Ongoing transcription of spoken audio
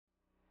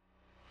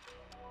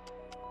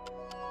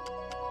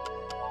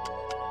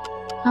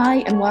Hi,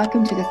 and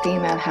welcome to the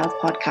Female Health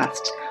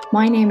Podcast.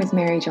 My name is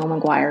Mary Jo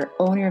Maguire,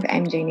 owner of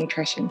MJ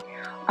Nutrition.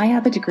 I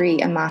have a degree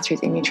and master's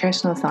in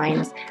nutritional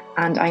science,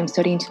 and I'm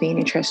studying to be a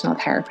nutritional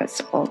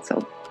therapist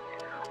also.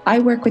 I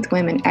work with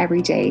women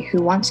every day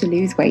who want to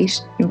lose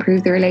weight,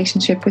 improve their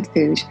relationship with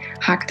food,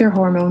 hack their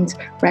hormones,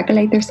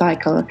 regulate their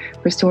cycle,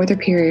 restore their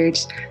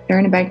periods,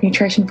 learn about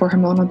nutrition for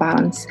hormonal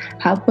balance,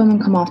 help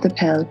women come off the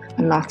pill,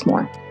 and lots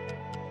more.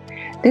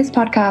 This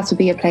podcast will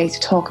be a place to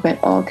talk about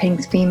all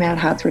things female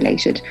health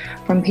related,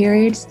 from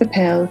periods, the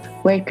pill,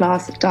 weight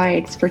loss,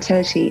 diets,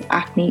 fertility,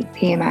 acne,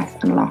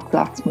 PMS, and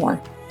lots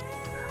more.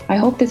 I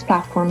hope this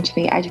platform to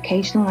be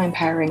educational and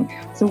empowering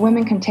so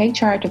women can take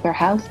charge of their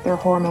health, their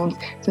hormones,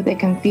 so they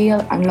can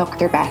feel and look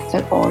their best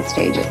at all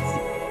stages.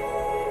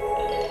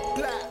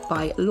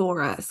 By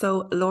Laura.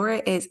 So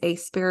Laura is a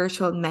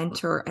spiritual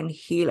mentor and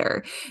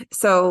healer.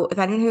 So if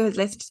anyone who has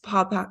listened to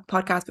the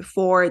podcast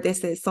before,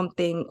 this is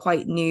something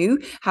quite new.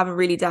 Haven't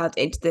really delved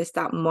into this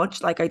that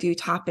much. Like I do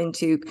tap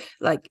into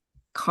like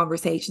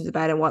conversations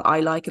about it, what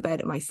I like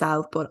about it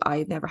myself, but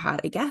I've never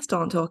had a guest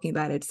on talking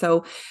about it.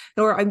 So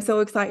Laura, I'm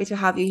so excited to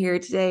have you here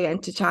today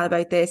and to chat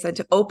about this and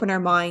to open our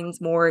minds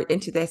more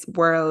into this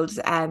world.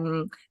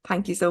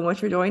 Thank you so much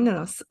for joining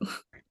us.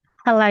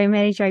 Hello,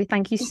 Mary Jo.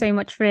 Thank you so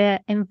much for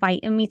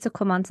inviting me to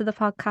come onto the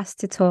podcast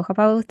to talk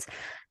about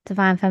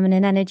divine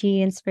feminine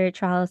energy and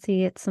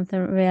spirituality. It's something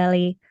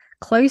really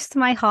close to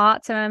my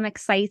heart, so I'm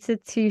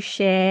excited to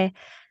share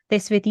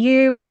this with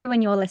you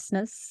and your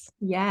listeners.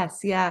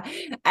 Yes, yeah.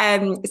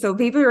 So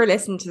people who are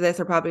listening to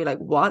this are probably like,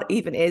 what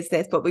even is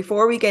this? But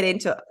before we get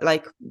into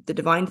like the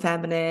divine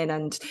feminine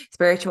and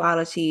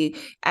spirituality,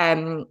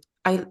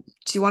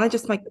 do you want to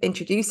just like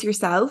introduce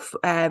yourself?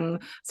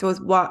 So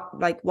what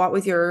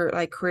was your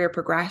like career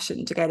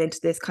progression to get into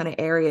this kind of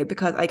area?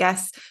 Because I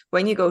guess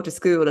when you go to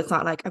school, it's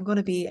not like I'm going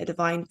to be a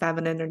divine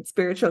feminine and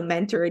spiritual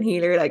mentor and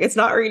healer. Like it's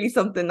not really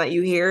something that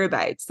you hear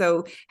about.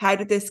 So how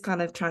did this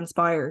kind of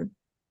transpire?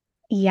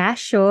 Yeah,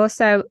 sure.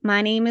 So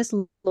my name is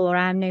Laura.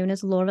 I'm known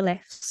as Laura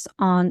Lifts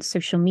on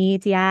social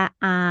media,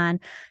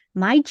 and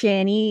my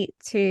journey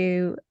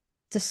to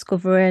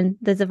discovering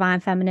the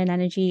divine feminine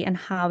energy and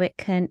how it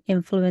can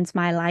influence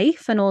my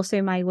life and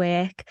also my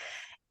work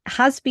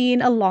has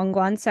been a long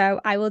one.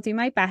 So I will do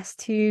my best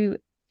to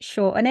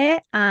shorten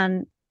it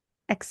and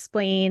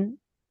explain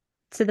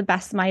to the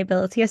best of my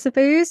ability, I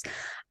suppose.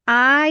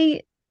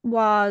 I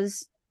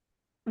was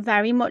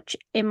very much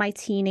in my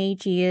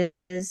teenage years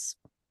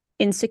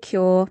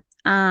insecure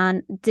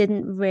and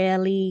didn't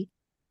really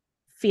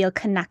feel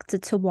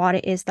connected to what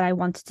it is that I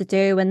wanted to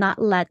do. And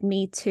that led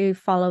me to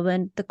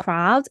following the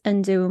crowd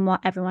and doing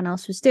what everyone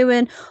else was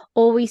doing,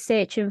 always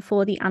searching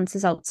for the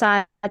answers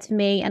outside of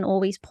me and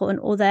always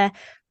putting other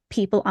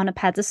people on a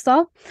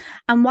pedestal.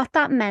 And what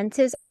that meant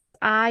is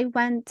I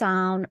went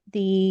down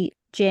the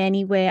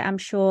journey where I'm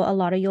sure a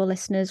lot of your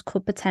listeners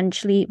could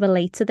potentially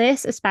relate to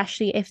this,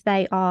 especially if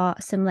they are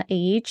a similar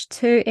age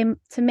to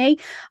me,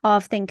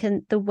 of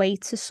thinking the way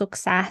to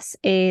success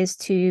is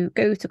to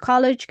go to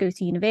college, go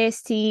to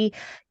university,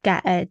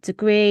 get a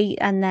degree,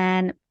 and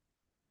then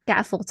get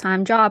a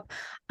full-time job.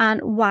 And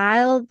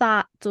while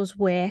that does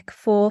work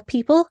for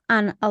people,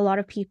 and a lot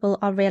of people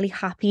are really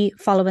happy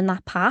following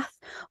that path,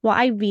 what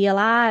I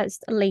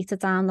realized later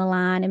down the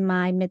line in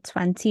my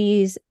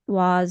mid-20s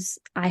was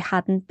I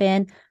hadn't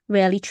been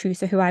really true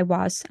to who I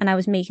was, and I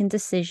was making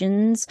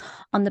decisions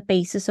on the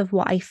basis of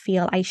what I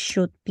feel I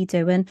should be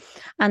doing.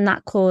 And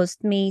that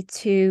caused me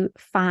to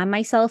find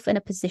myself in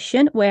a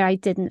position where I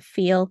didn't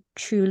feel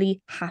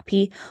truly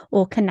happy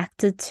or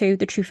connected to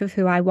the truth of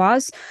who I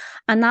was.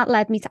 And that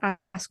led me to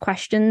ask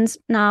questions.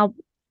 Now,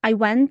 I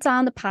went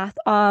down the path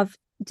of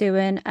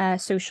doing a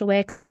social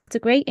work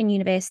degree in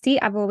university.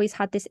 I've always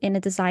had this inner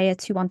desire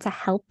to want to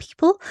help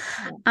people.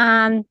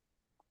 And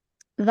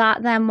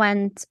that then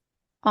went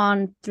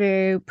on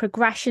through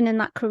progression in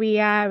that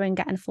career and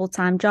getting a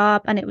full-time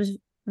job. And it was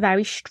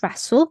very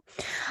stressful.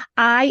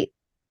 I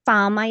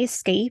found my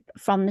escape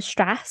from the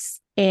stress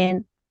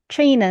in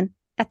training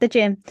at the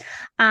gym.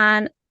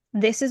 And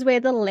this is where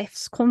the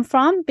lifts come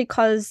from,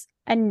 because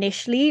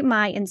initially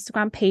my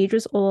Instagram page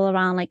was all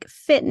around like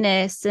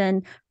fitness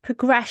and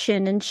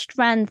progression and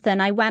strength.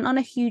 And I went on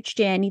a huge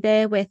journey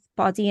there with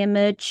body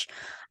image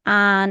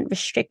and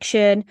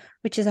restriction,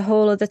 which is a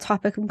whole other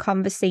topic and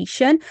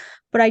conversation.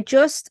 But I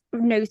just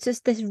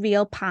noticed this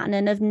real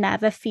pattern of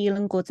never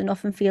feeling good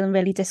enough and feeling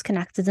really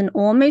disconnected and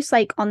almost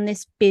like on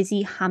this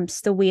busy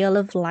hamster wheel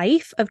of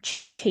life of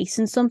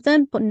chasing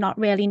something, but not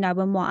really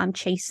knowing what I'm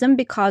chasing,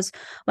 because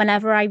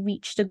whenever I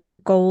reached a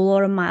goal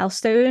or a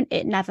milestone,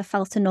 it never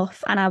felt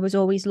enough. And I was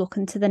always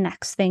looking to the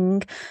next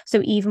thing.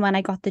 So even when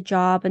I got the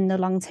job and the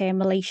long-term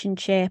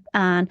relationship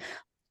and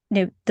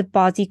the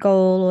body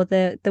goal or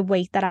the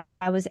weight that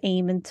I was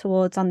aiming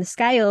towards on the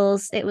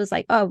scales, it was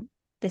like, oh,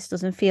 this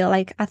doesn't feel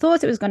like I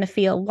thought it was going to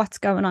feel. What's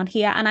going on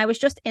here? And I was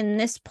just in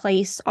this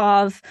place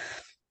of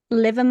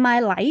living my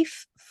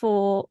life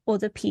for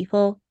other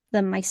people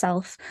than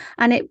myself.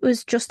 And it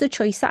was just a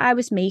choice that I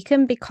was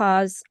making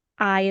because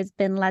I had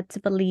been led to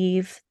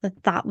believe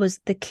that that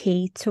was the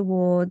key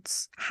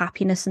towards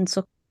happiness and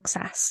success.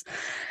 success.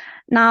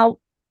 Now,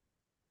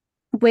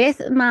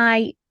 with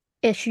my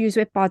issues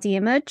with body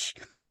image,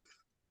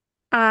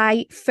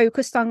 I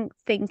focused on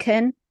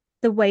thinking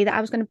the way that I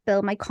was going to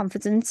build my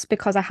confidence,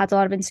 because I had a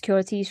lot of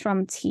insecurities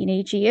from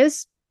teenage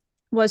years,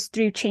 was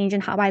through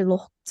changing how I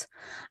looked,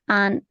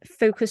 and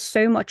focused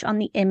so much on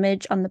the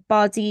image, on the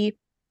body,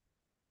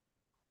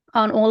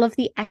 on all of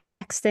the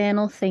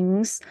external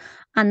things,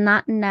 and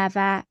that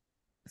never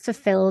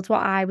fulfilled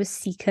what I was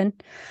seeking.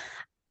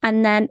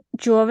 And then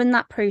during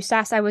that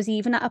process, I was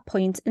even at a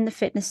point in the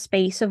fitness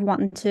space of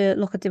wanting to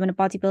look at doing a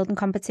bodybuilding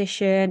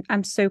competition.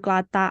 I'm so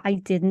glad that I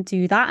didn't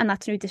do that. And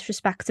that's no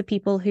disrespect to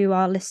people who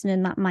are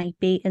listening that might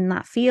be in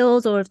that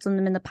field or have done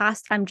them in the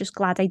past. I'm just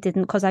glad I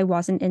didn't, because I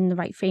wasn't in the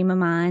right frame of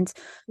mind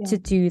to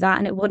do that.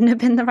 And it wouldn't have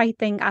been the right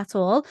thing at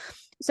all.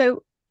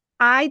 So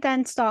I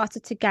then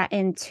started to get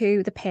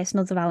into the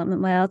personal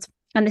development world.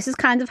 And this is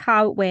kind of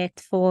how it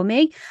worked for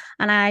me.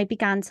 And I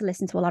began to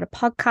listen to a lot of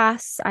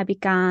podcasts. I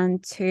began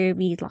to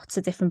read lots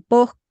of different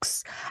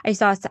books. I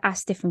started to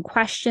ask different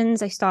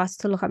questions. I started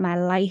to look at my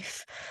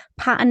life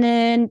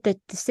patterning, the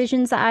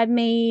decisions that I've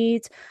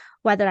made,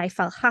 whether I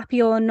felt happy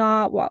or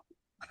not,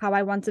 how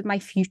I wanted my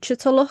future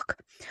to look.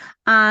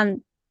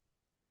 And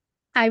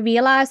I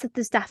realized that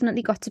there's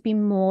definitely got to be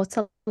more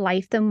to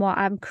life than what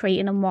I'm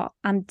creating and what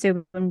I'm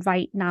doing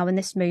right now in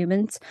this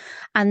moment.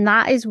 And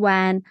that is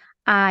when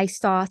I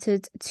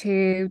started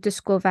to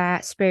discover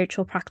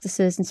spiritual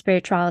practices and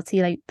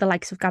spirituality, like the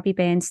likes of Gabby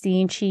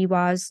Bernstein. She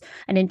was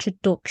an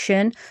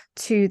introduction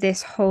to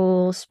this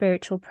whole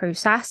spiritual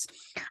process.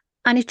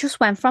 And it just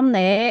went from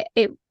there.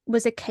 It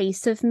was a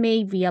case of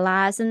me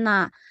realizing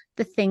that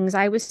the things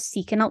I was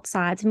seeking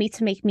outside of me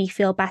to make me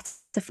feel better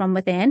from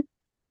within,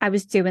 I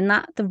was doing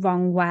that the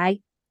wrong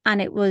way.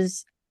 And it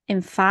was,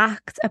 in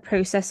fact, a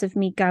process of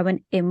me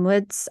going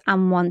inwards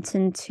and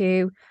wanting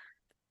to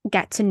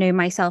get to know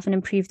myself and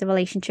improve the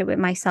relationship with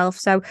myself.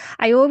 So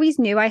I always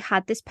knew I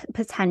had this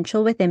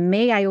potential within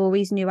me. I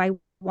always knew I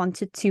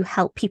wanted to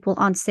help people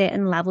on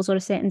certain levels or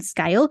a certain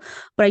scale,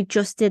 but I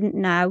just didn't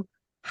know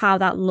how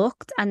that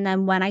looked. And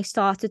then when I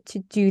started to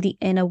do the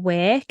inner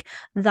work,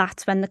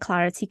 that's when the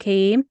clarity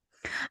came.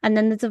 And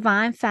then the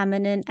divine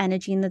feminine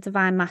energy and the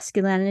divine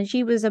masculine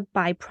energy was a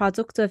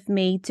byproduct of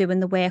me doing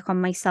the work on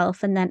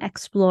myself and then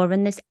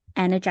exploring this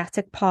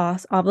energetic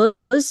part of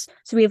us.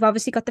 So we've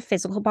obviously got the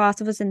physical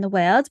part of us in the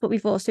world, but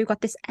we've also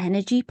got this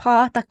energy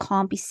part that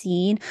can't be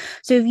seen.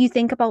 So if you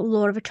think about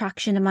law of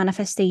attraction and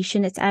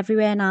manifestation, it's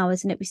everywhere now,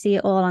 isn't it? We see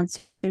it all on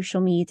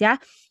social media.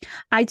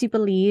 I do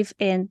believe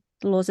in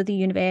the laws of the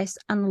universe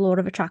and the law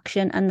of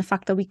attraction and the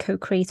fact that we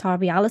co-create our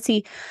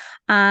reality.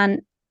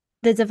 And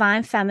the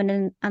divine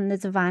feminine and the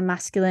divine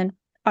masculine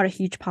are a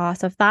huge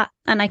part of that.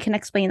 And I can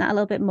explain that a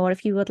little bit more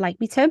if you would like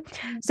me to.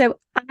 So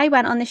I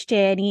went on this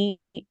journey,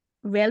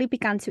 really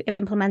began to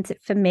implement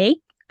it for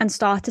me, and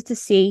started to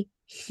see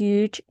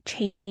huge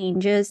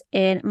changes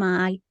in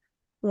my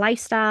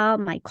lifestyle,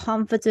 my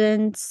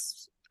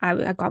confidence.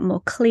 I got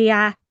more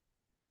clear.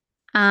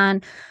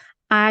 And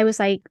I was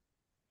like,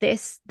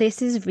 this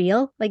is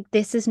real. Like,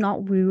 this is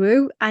not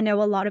woo-woo. I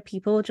know a lot of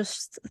people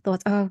just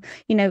thought, oh,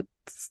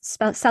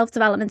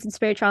 self-development and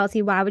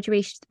spirituality, why would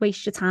you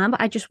waste your time?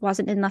 But I just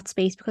wasn't in that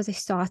space because I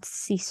started to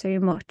see so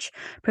much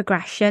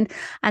progression.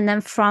 And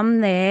then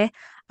from there,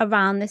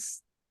 around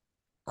this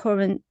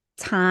current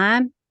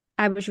time,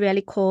 I was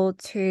really called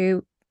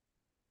to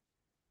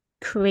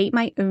create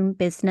my own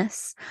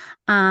business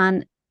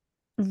and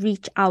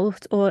reach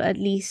out, or at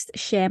least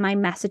share my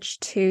message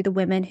to the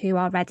women who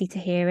are ready to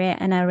hear it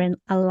and are in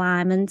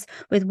alignment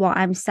with what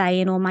I'm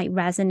saying or might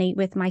resonate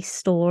with my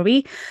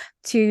story,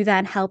 to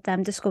then help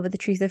them discover the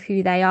truth of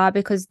who they are.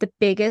 Because the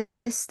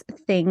biggest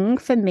thing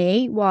for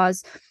me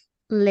was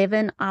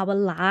living our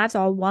lives,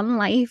 our one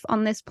life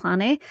on this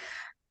planet,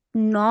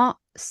 not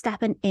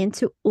stepping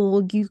into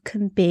all you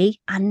can be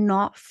and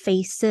not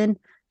facing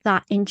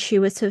that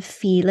intuitive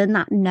feeling,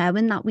 that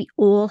knowing that we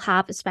all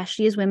have,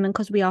 especially as women,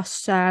 because we are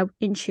so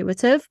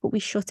intuitive, but we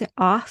shut it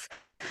off.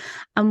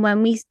 And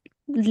when we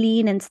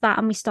lean into that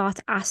and we start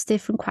to ask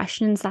different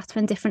questions, that's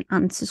when different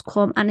answers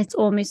come. And it's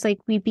almost like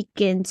we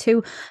begin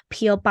to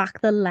peel back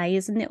the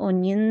layers and the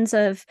onions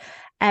of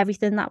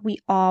everything that we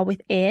are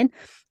within,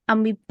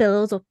 and we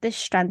build up this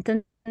strength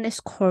and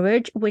this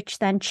courage, which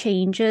then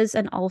changes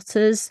and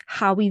alters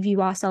how we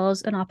view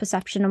ourselves and our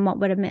perception and what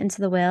we're admitting to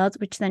the world,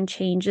 which then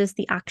changes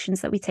the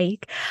actions that we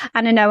take.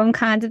 And I know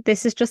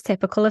this is just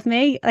typical of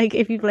me. Like,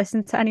 if you've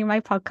listened to any of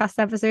my podcast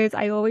episodes,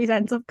 I always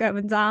end up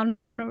going down,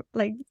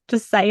 like,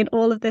 just saying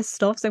all of this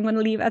stuff. So I'm going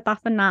to leave it at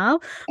that for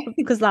now,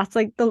 because that's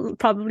like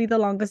probably the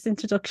longest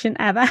introduction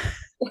ever.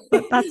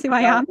 But that's who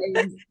I am.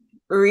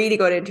 Really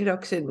good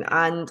introduction,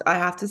 and I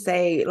have to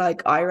say,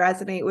 like, I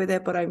resonate with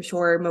it, but I'm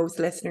sure most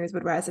listeners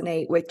would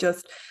resonate with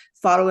just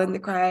following the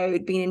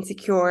crowd, being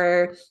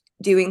insecure,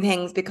 doing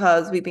things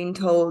because we've been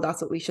told that's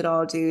what we should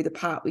all do, the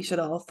path we should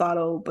all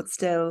follow, but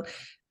still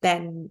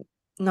then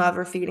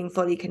never feeling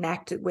fully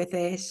connected with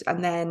it.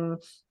 And then,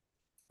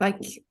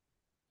 like,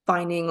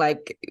 finding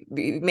like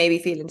maybe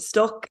feeling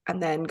stuck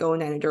and then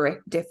going in a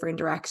different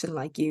direction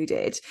like you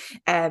did,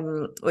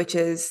 which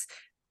is,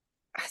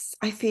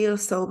 I feel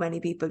so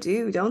many people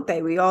do, don't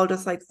they? We all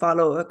just like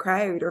follow a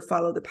crowd or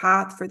follow the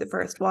path for the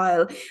first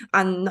while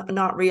and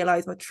not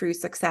realize what true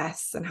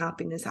success and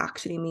happiness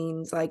actually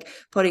means, like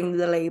putting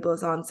the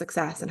labels on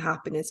success and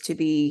happiness to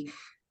be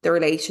the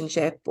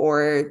relationship,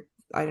 or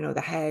I don't know,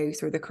 the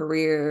house or the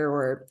career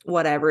or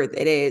whatever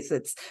it is.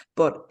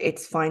 But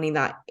it's finding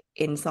that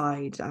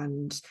inside.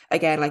 And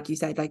again, like you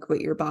said, like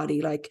with your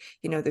body, like,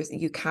 you know,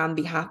 you can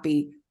be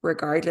happy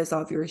regardless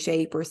of your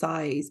shape or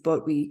size,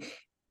 but we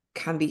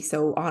can be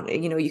so on,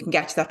 you know, you can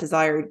get to that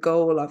desired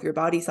goal of your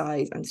body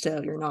size and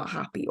still you're not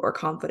happy or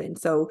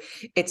confident. So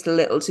it's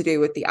little to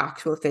do with the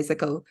actual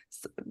physical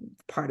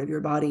part of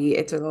your body.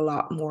 It's a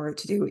lot more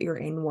to do with your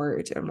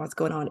inward and what's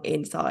going on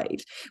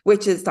inside,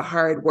 which is the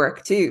hard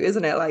work too,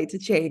 isn't it? Like to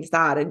change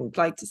that and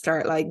like to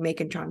start like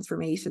making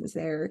transformations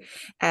there.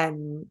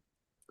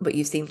 But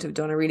you seem to have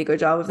done a really good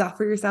job of that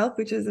for yourself,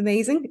 which is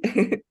amazing.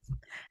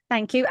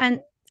 Thank you. And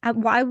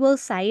what I will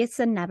say, it's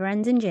a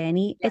never-ending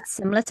journey. Yeah. It's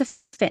similar to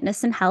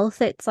fitness and health.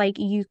 It's like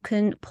you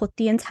can put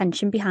the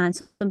intention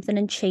behind something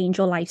and change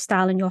your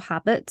lifestyle and your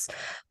habits,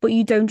 but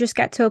you don't just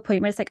get to a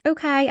point where it's like,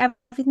 okay,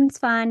 everything's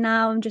fine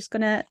now, I'm just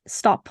going to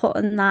stop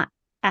putting that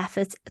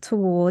effort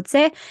towards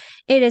it.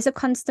 It is a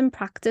constant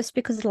practice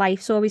because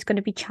life's always going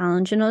to be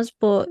challenging us,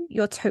 but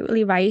you're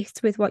totally right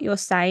with what you're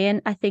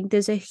saying. I think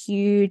there's a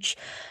huge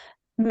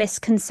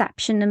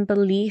misconception and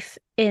belief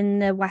in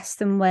the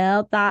Western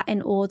world that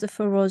in order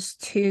for us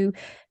to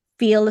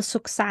feel the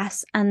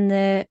success and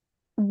the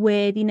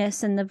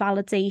worthiness and the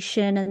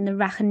validation and the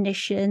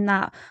recognition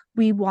that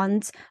we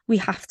want, we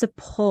have to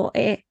put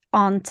it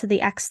onto the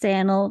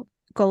external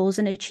goals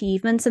and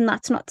achievements. And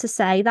that's not to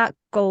say that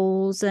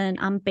goals and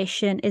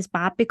ambition is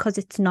bad, because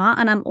it's not.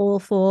 And I'm all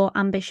for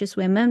ambitious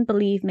women,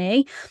 believe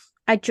me.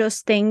 I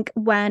just think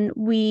when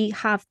we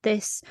have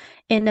this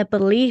inner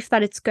belief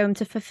that it's going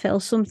to fulfill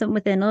something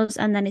within us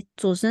and then it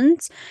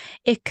doesn't,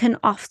 it can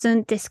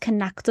often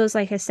disconnect us,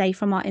 like I say,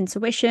 from our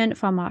intuition,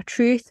 from our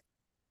truth,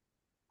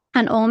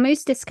 and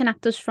almost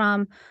disconnect us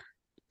from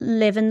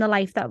living the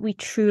life that we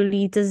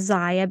truly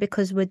desire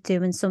because we're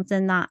doing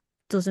something that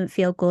doesn't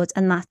feel good.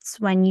 And that's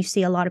when you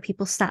see a lot of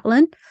people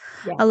settling,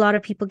 a lot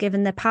of people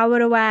giving their power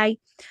away,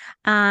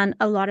 and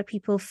a lot of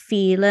people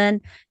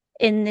feeling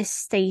in this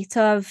state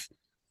of,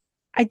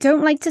 I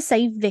don't like to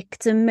say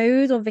victim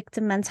mode or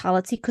victim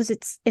mentality, because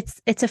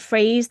it's a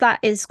phrase that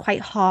is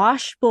quite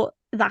harsh, but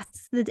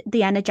that's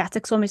the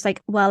energetics, almost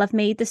like, well, I've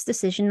made this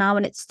decision now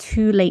and it's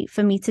too late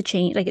for me to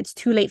change. Like, it's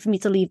too late for me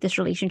to leave this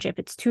relationship.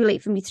 It's too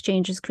late for me to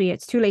change this career.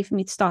 It's too late for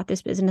me to start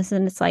this business.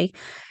 And it's like,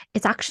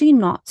 it's actually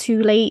not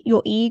too late.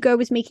 Your ego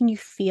is making you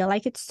feel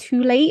like it's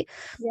too late,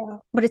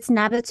 but it's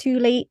never too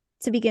late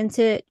to begin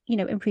to, you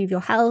know, improve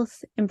your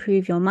health,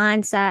 improve your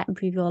mindset,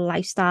 improve your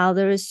lifestyle.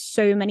 There is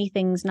so many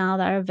things now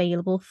that are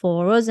available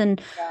for us.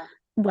 And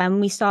when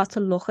we start to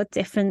look at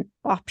different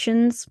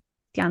options,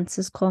 the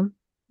answers come.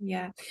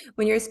 Yeah.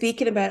 When you're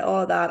speaking about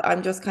all that,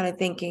 I'm just kind of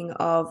thinking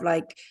of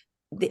like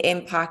the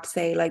impact,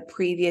 say, like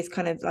previous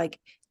kind of like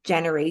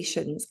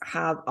generations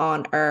have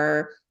on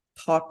our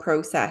thought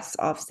process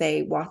of,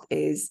 say, what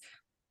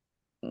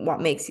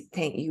makes you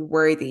think you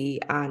worthy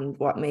and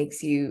what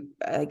makes you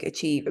like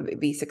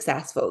be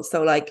successful.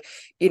 So like,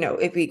 you know,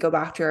 if we go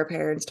back to our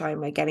parents' time,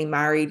 like getting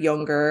married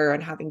younger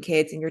and having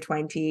kids in your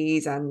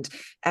 20s and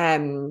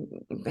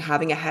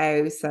having a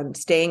house and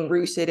staying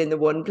rooted in the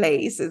one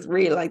place is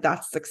really like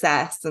that's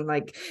success. And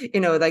like, you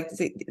know, like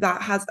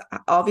that has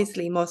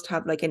obviously must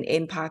have like an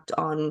impact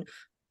on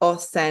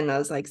us then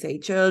as like, say,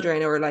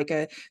 children, or like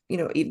a, you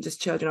know, even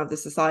just children of the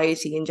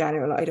society in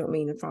general. I don't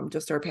mean from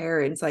just our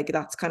parents. Like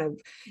that's kind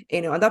of, you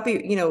know, and that'd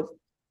be, you know,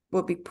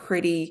 would be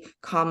pretty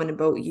common in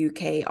both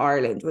UK,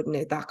 Ireland, wouldn't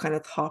it? That kind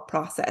of thought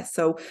process.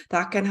 So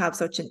that can have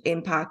such an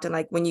impact. And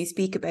like when you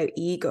speak about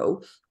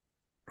ego,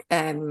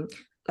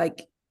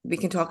 like we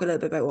can talk a little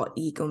bit about what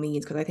ego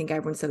means, because I think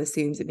everyone still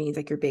assumes it means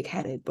like you're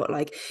big-headed, but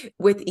like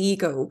with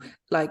ego,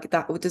 like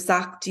that,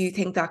 do you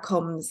think that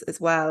comes as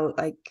well?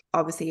 Like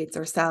obviously it's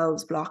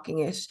ourselves blocking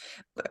it,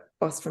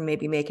 us from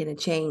maybe making a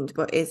change,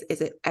 but is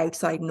it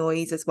outside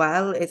noise as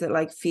well? Is it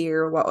like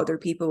fear of what other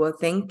people will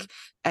think,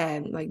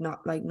 and not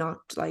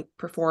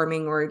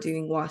performing or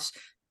doing what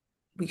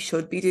we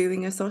should be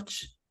doing as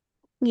such?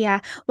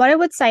 Yeah, what I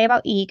would say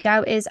about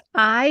ego is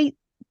I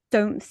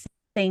don't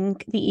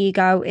think the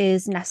ego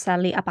is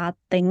necessarily a bad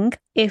thing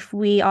if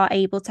we are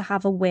able to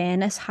have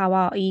awareness how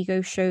our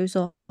ego shows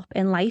up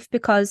in life,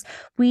 because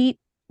we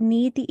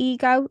need the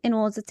ego in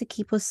order to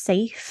keep us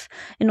safe,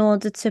 in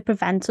order to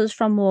prevent us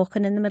from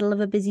walking in the middle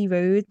of a busy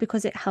road,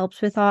 because it helps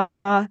with our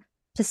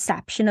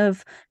perception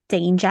of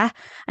danger.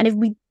 And if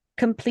we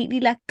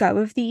completely let go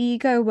of the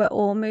ego, we're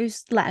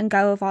almost letting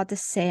go of our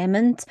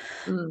discernment.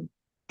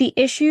 The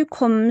issue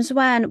comes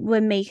when we're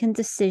making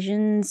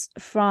decisions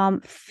from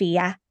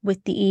fear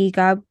with the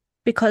ego,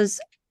 because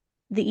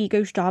the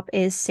ego's job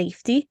is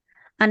safety.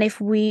 And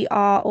if we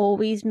are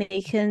always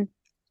making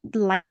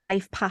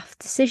life path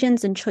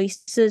decisions and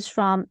choices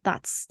from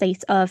that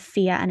state of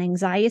fear and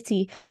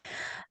anxiety,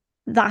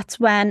 that's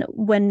when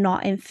we're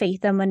not in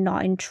faith and we're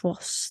not in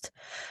trust.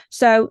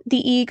 So the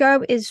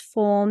ego is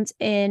formed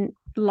in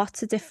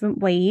lots of different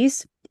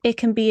ways. It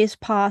can be as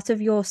part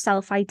of your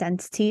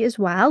self-identity as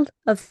well,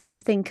 of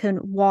thinking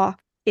what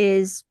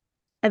is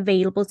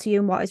available to you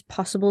and what is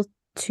possible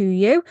to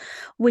you,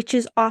 which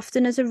is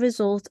often as a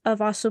result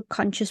of our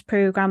subconscious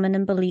programming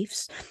and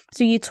beliefs.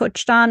 So you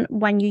touched on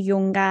when you're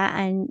younger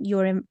and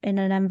you're in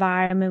an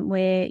environment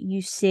where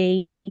you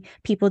see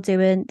people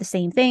doing the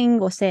same thing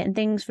or certain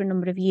things for a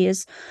number of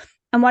years.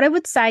 And what I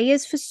would say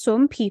is, for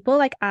some people,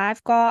 like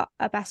I've got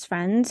a best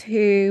friend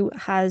who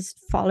has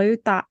followed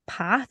that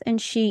path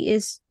and she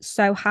is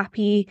so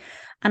happy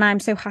and I'm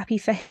so happy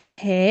for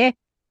her.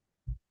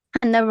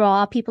 And there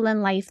are people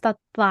in life that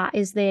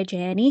is their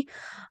journey.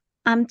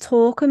 I'm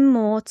talking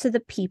more to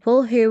the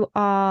people who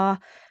are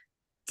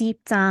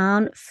deep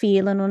down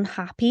feeling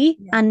unhappy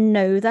and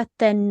know that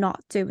they're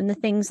not doing the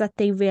things that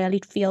they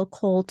really feel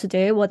called to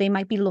do, or they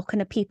might be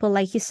looking at people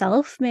like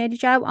yourself, Mary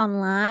Jo,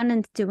 online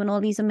and doing all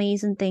these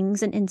amazing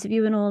things and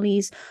interviewing all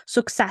these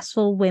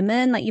successful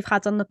women that you've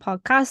had on the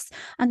podcast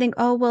and think,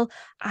 oh, well,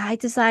 I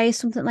desire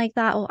something like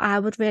that, or I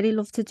would really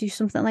love to do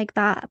something like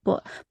that,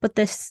 but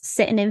they're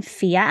sitting in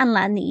fear and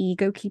letting the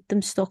ego keep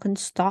them stuck and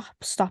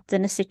stopped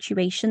in a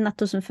situation that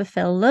doesn't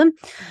fulfill them.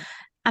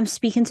 I'm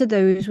speaking to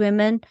those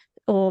women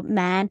or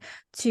men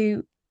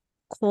to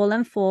call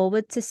them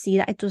forward to see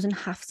that it doesn't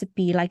have to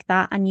be like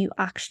that, and you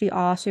actually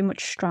are so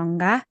much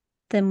stronger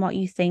than what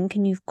you think,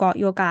 and you've got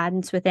your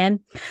guidance within.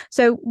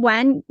 So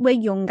when we're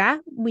younger,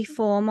 we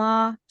form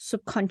our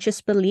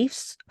subconscious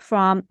beliefs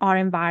from our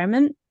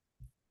environment,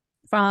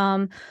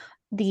 from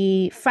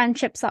the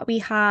friendships that we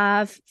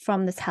have,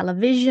 from the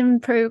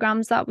television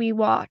programs that we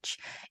watch.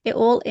 It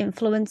all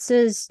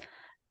influences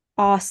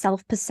our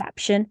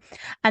self-perception,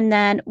 and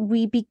then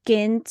we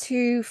begin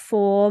to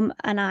form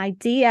an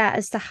idea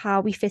as to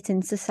how we fit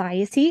in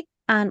society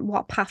and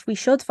what path we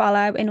should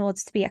follow in order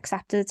to be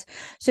accepted.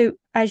 So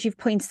as you've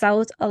pointed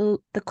out,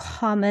 the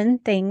common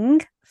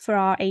thing for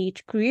our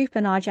age group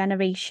and our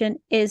generation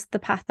is the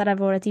path that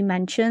I've already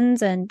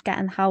mentioned, and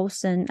getting a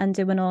house and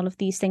doing all of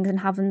these things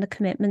and having the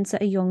commitments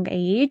at a young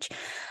age.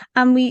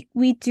 And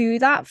we do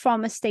that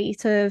from a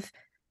state of,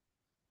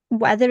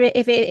 whether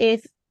if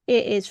it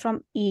is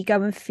from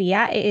ego and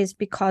fear, it is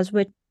because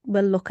we're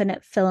looking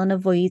at filling a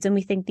void and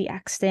we think the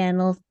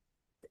external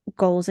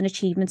goals and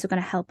achievements are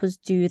going to help us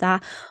do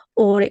that.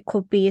 Or it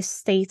could be a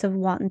state of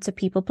wanting to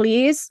people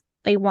please,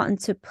 like wanting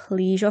to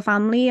please your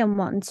family and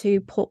wanting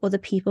to put other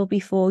people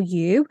before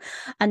you,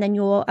 and then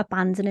you're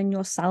abandoning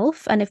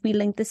yourself. And if we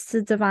link this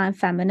to divine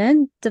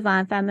feminine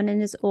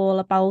is all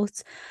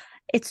about,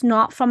 it's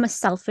not from a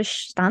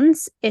selfish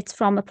stance, it's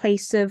from a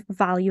place of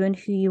valuing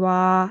who you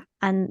are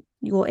and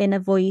your inner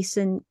voice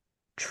and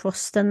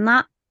trusting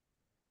that.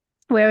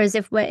 Whereas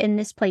if we're in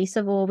this place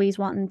of always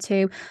wanting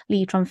to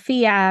lead from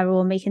fear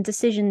or making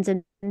decisions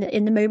in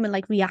the moment,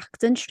 like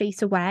reacting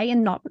straight away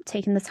and not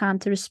taking the time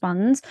to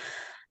respond,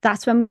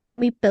 that's when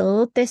we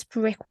build this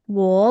brick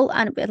wall,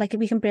 and like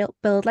we can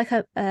build like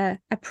a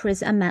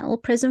prison, a mental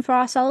prison for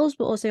ourselves,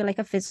 but also like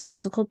a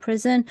physical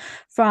prison,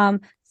 from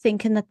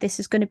thinking that this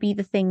is going to be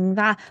the thing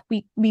that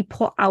we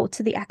put out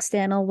to the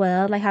external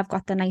world. Like, I've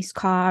got the nice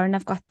car and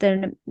I've got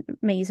the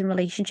amazing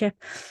relationship,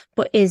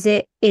 but is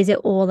it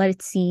all that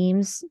it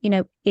seems? You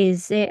know,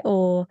 is it?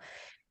 Or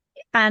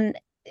and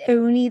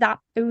only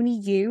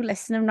you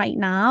listening right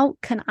now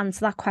can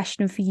answer that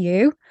question for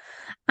you.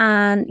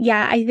 And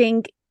yeah, I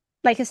think,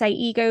 like I say,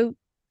 ego,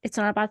 it's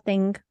not a bad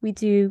thing. We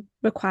do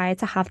require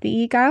to have the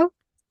ego.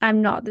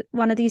 I'm not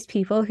one of these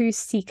people who's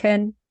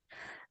seeking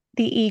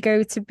the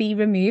ego to be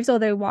removed,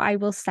 although what I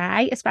will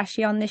say,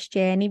 especially on this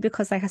journey,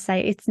 because like I say,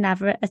 it's a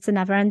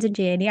never ending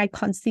journey. I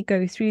constantly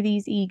go through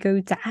these ego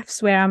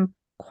deaths where I'm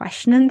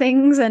questioning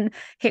things and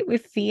hit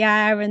with fear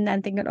and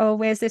then thinking, oh,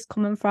 where's this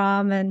coming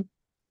from? And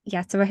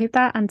yeah, so I hope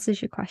that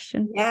answers your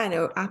question. Yeah,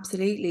 no,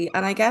 absolutely.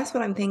 And I guess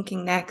what I'm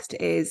thinking next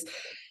is,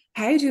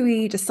 how do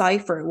we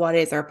decipher what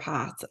is our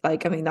path?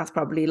 Like, I mean, that's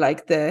probably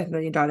like the $1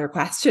 million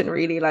question,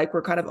 really. Like,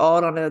 we're kind of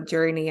all on a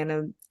journey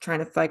and trying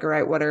to figure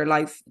out what our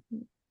life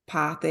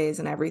path is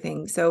and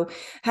everything. So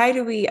how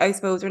do we, I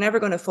suppose we're never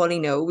going to fully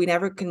know, we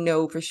never can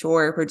know for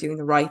sure if we're doing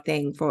the right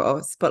thing for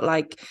us, but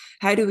like,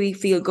 how do we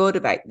feel good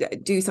about,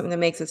 do something that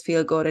makes us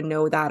feel good and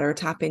know that, or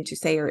tap into,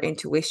 say, our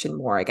intuition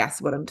more, I guess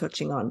what I'm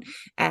touching on.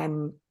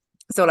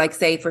 So like,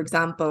 say, for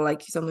example,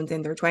 like someone's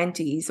in their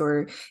 20s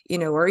or, you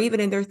know, or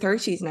even in their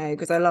 30s now,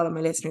 because a lot of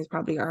my listeners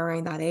probably are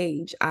around that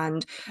age,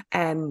 and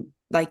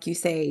like you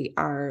say,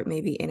 are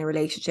maybe in a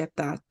relationship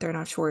that they're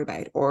not sure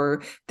about,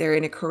 or they're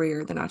in a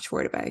career they're not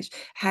sure about.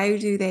 How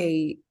do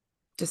they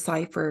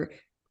decipher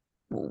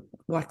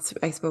what's,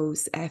 I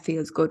suppose,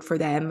 feels good for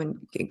them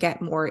and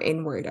get more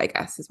inward, I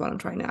guess, is what I'm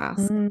trying to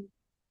ask.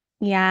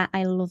 Yeah,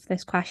 I love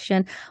this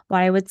question.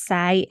 What I would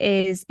say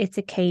is, it's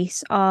a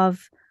case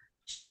of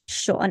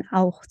shutting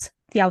out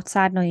the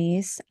outside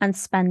noise and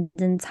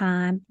spending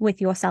time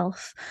with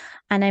yourself.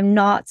 And I'm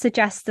not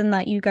suggesting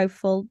that you go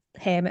full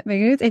hermit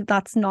mode if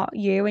that's not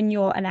you and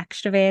you're an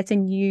extrovert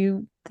and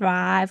you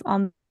thrive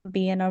on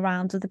being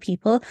around other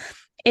people.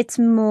 It's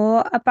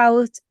more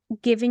about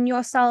giving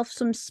yourself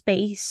some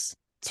space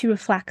to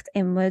reflect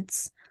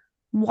inwards.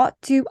 What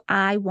do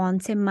I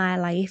want in my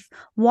life?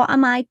 What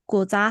am I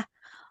good at?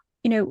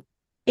 You know,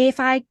 if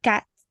I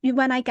get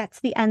when I get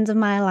to the end of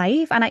my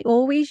life, and I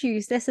always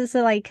use this as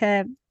a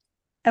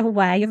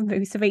way of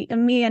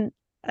motivating me, and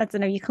I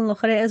don't know, you can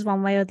look at it as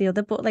one way or the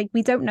other, but like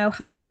we don't know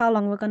how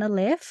long we're going to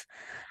live,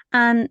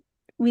 and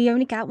we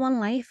only get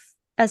one life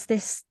as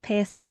this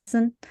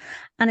person,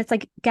 and it's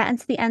like getting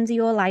to the end of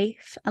your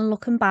life and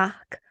looking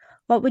back,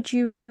 what would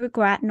you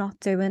regret not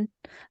doing?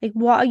 Like,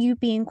 what are you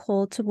being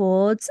called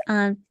towards?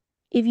 And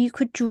if you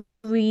could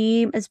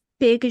dream as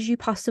big as you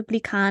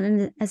possibly can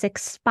and as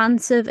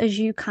expansive as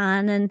you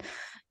can, and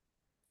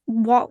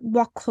what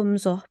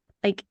comes up,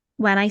 like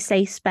when I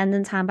say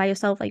spending time by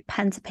yourself, like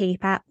pen to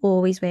paper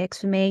always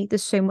works for me.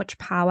 There's so much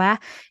power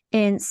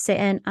in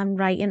sitting and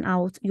writing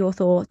out your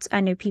thoughts. I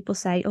know people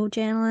say, oh,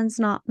 journaling's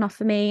not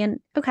for me, and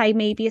okay,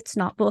 maybe it's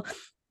not, but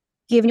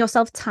giving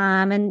yourself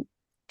time and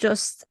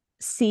just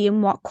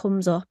seeing what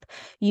comes up,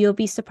 you'll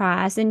be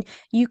surprised, and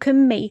you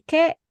can make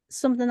it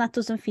something that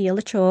doesn't feel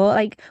a chore.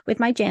 Like with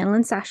my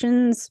journaling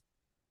sessions,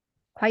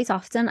 quite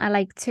often I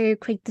like to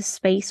create the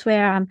space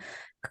where I'm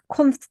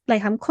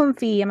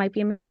comfy. I might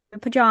be in my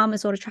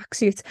pajamas or a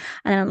tracksuit,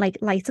 and then like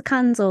light a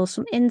candle,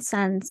 some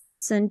incense,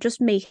 and just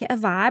make it a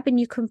vibe. And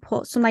you can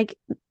put some like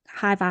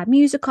high vibe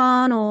music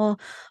on or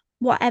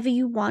whatever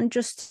you want,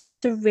 just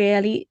to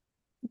really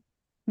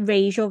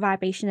raise your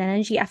vibration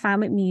energy. I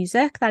find with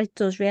music that it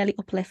does really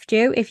uplift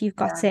you if you've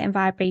got certain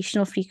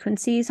vibrational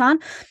frequencies on.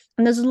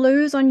 And there's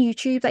loads on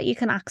YouTube that you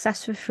can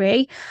access for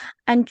free.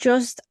 And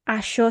just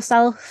ask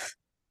yourself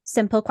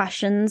simple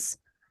questions.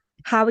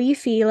 How are you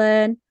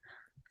feeling?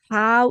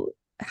 How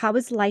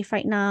is life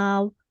right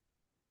now?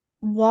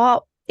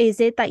 What is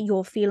it that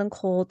you're feeling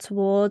called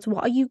towards?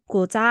 What are you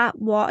good at?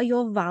 What are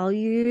your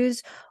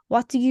values?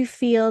 What do you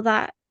feel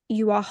that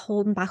you are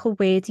holding back, or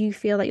where do you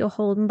feel that you're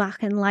holding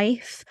back in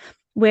life?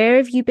 Where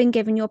have you been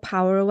giving your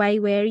power away?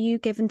 Where are you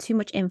giving too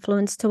much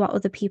influence to what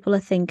other people are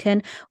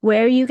thinking?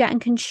 Where are you getting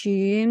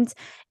consumed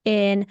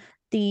in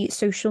the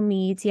social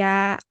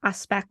media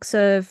aspects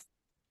of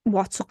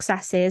what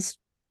success is?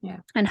 Yeah.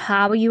 And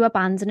how are you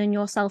abandoning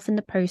yourself in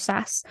the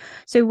process?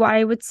 So what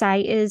I would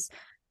say is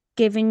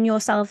giving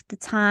yourself the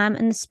time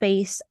and the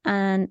space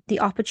and the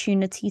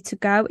opportunity to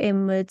go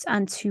inwards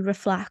and to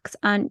reflect,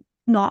 and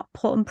not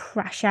putting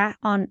pressure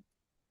on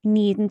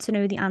needing to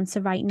know the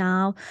answer right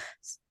now.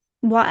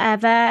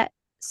 Whatever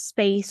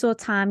space or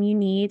time you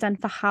need, and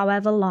for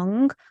however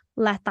long,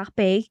 let that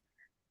be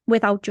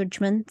without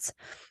judgment.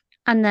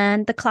 And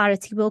then the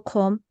clarity will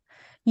come.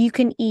 You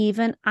can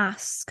even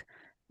ask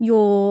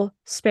your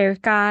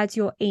spirit guides,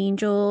 your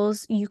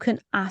angels, you can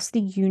ask the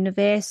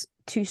universe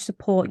to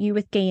support you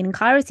with gaining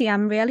clarity.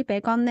 I'm really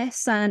big on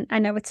this, and I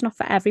know it's not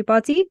for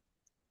everybody,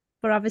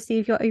 but obviously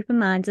if you're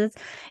open-minded,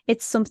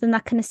 it's something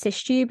that can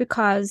assist you,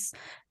 because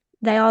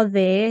they are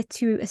there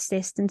to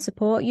assist and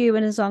support you.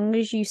 And as long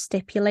as you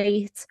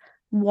stipulate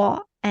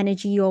what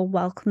energy you're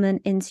welcoming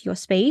into your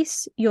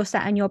space, you're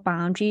setting your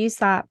boundaries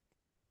that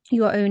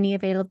you're only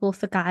available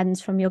for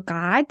guidance from your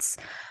guides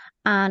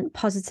and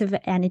positive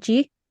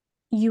energy,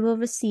 you will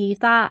receive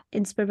that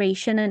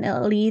inspiration, and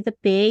it'll either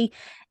be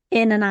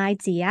in an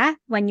idea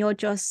when you're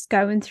just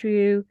going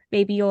through,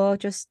 maybe you're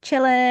just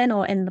chilling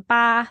or in the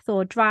bath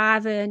or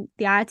driving,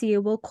 the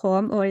idea will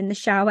come, or in the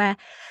shower,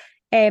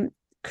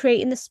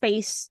 creating the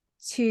space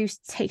to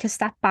take a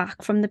step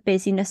back from the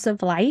busyness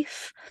of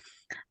life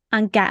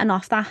and getting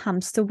off that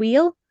hamster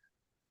wheel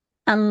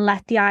and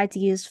let the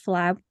ideas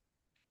flow,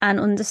 and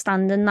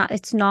understanding that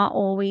it's not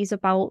always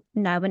about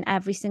knowing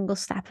every single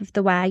step of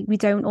the way. We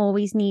don't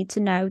always need to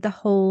know the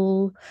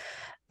whole,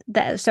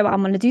 so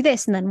I'm going to do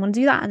this and then I'm going to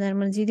do that and then I'm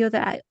going to do the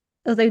other.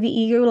 Although the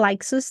ego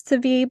likes us to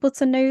be able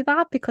to know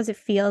that, because it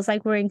feels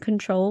like we're in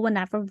control, we're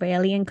never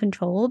really in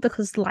control,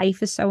 because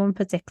life is so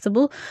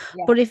unpredictable.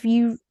 Yeah. But if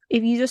you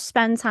just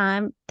spend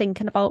time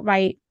thinking about,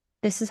 right,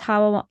 this is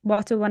how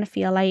what do I want to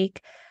feel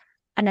like,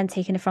 and then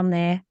taking it from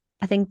there,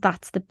 I think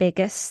that's the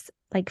biggest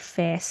like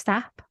first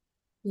step.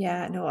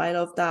 Yeah, no, I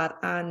love that.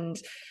 And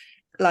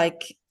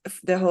like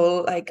the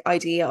whole like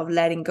idea of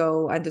letting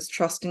go and just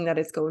trusting that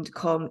it's going to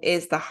come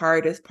is the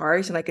hardest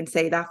part, and I can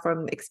say that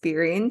from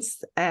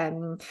experience.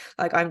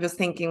 Like I'm just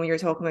thinking when you're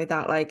talking about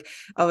that, like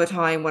of a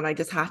time when I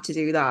just had to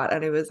do that,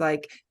 and it was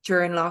like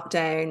during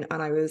lockdown,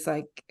 and I was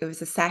like, it was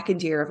the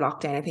second year of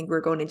lockdown. I think we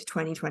were going into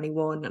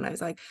 2021, and I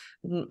was like,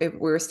 we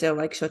were still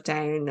like shut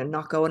down and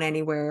not going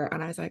anywhere,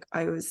 and I was like,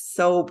 I was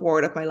so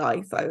bored of my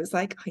life. I was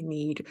like, I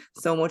need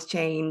so much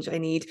change. I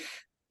need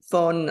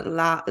fun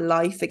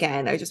life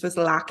again. I just was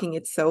lacking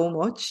it so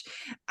much.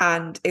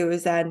 And it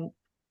was then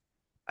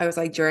I was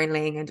like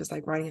journaling and just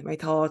like writing out my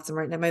thoughts and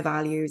writing out my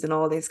values and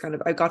all this kind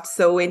of, I got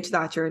so into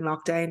that during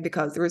lockdown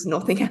because there was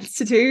nothing else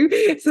to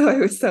do. So I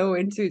was so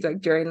into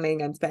like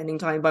journaling and spending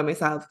time by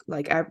myself,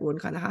 like everyone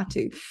kind of had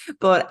to.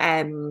 But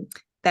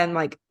then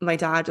like my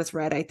dad just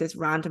read out this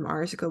random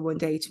article one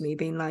day to me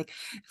being like,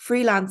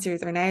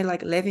 freelancers are now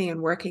like living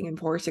and working in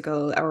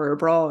Portugal or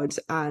abroad.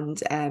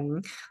 And I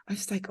was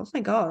just like, oh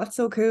my God, that's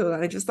so cool.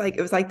 And I just like,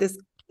 it was like this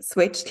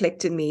switch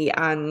clicked in me.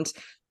 And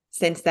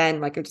since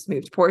then, like I just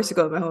moved to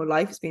Portugal. My whole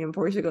life has been in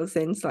Portugal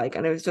since, like,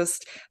 and it was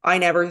just, I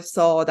never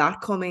saw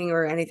that coming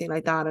or anything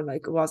like that. And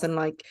like, it wasn't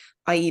like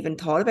I even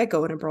thought about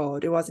going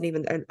abroad. It wasn't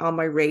even on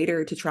my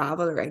radar to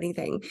travel or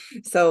anything.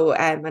 So,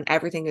 and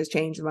everything has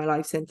changed in my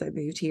life since I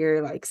moved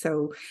here. Like,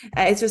 so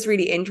it's just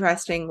really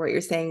interesting what you're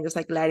saying, just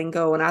like letting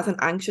go. And as an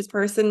anxious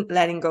person,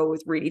 letting go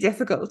is really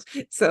difficult.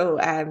 So,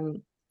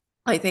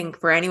 I think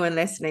for anyone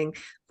listening,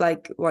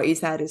 like what you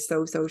said is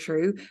so, so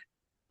true.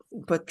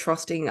 But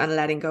trusting and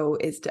letting go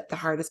is the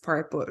hardest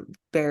part, but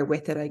bear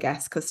with it, I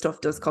guess, because stuff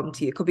does come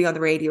to you. It could be on the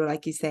radio,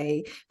 like you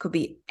say, could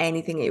be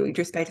anything. You're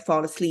just about to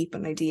fall asleep,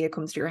 an idea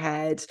comes to your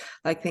head,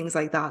 like things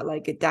like that.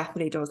 Like it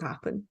definitely does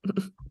happen.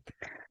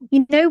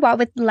 You know what,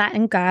 with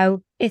letting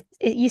go, it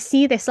you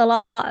see this a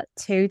lot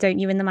too, don't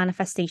you, in the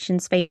manifestation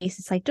space?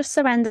 It's like, just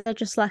surrender,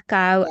 just let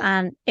go. Yeah.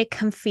 And it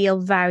can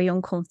feel very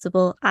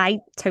uncomfortable. I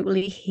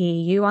totally hear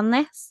you on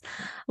this.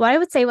 What I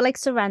would say with like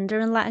surrender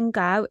and letting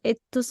go,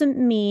 it doesn't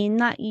mean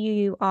that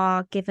you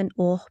are giving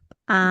up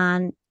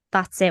and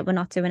that's it, we're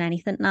not doing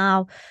anything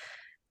now.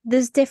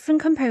 There's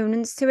different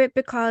components to it,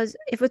 because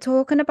if we're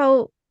talking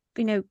about,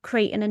 you know,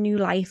 creating a new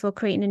life or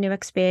creating a new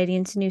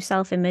experience, a new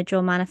self-image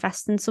or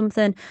manifesting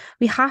something,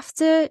 we have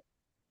to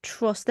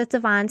trust that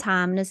divine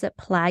timing is at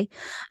play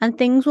and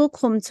things will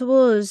come to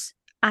us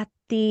at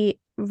the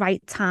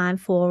right time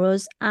for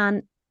us.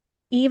 And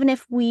even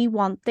if we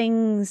want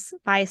things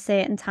by a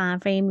certain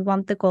time frame, we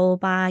want the goal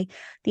by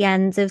the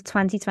end of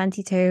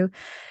 2022,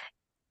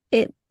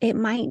 it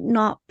might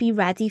not be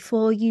ready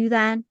for you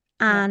then.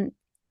 And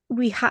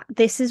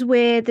this is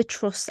where the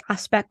trust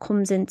aspect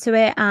comes into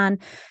it, and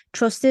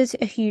trust is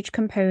a huge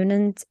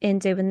component in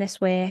doing this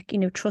work. You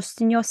know,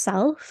 trusting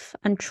yourself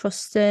and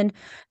trusting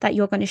that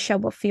you're going to show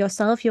up for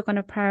yourself, you're going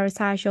to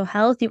prioritize your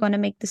health, you're going to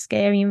make the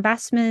scary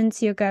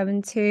investments, you're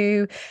going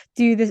to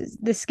do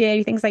the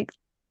scary things like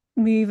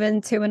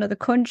moving to another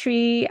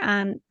country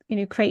and, you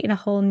know, creating a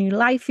whole new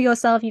life for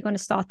yourself. You're going to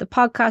start the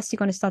podcast, you're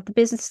going to start the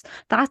business.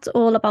 That's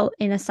all about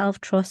inner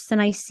self-trust.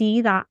 And I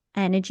see that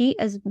energy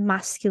as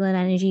masculine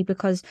energy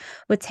because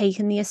we're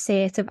taking the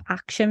assertive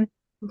action.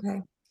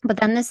 Okay. But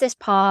then there's this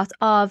part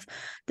of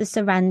the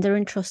surrender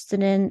and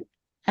trusting in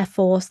a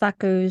force that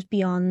goes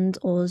beyond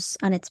us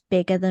and it's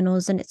bigger than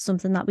us and it's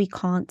something that we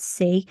can't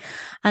see.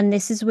 And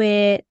this is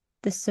where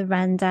the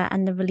surrender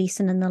and the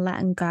releasing and the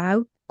letting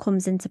go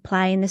comes into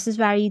play. And this is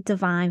very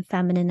divine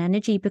feminine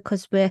energy,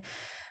 because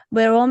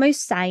we're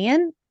almost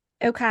saying,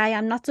 okay,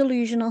 I'm not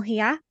delusional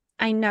here.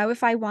 I know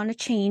if I want to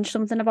change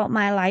something about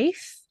my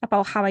life,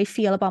 about how I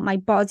feel about my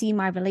body,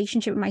 my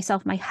relationship with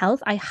myself, my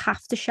health, I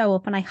have to show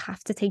up and I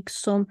have to take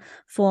some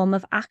form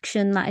of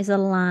action that is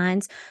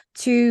aligned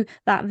to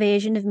that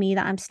version of me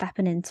that I'm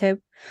stepping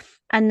into.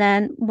 And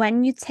then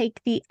when you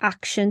take the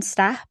action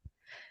step,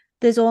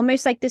 there's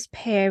almost like this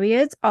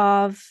period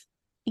of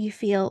you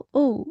feel,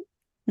 oh,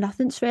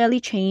 nothing's really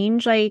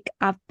changed. Like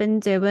I've been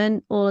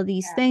doing all of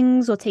these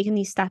things or taking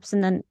these steps.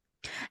 And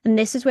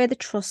this is where the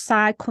trust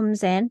side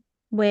comes in,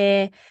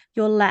 where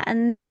you're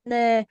letting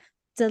the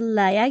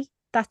delay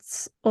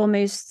that's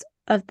almost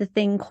of the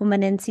thing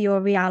coming into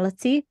your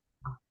reality,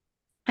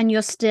 and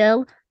you're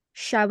still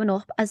showing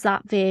up as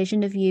that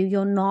version of you.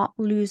 You're not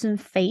losing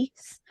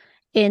faith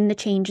in the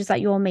changes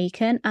that you're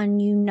making,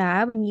 and you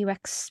know and you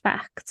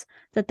expect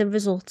that the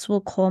results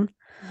will come,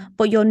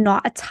 but you're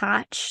not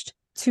attached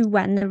to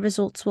when the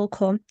results will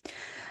come.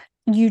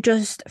 You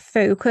just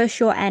focus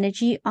your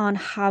energy on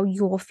how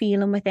you're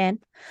feeling within.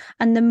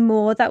 And the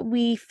more that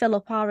we fill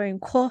up our own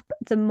cup,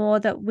 the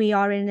more that we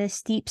are in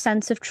this deep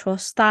sense of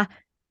trust that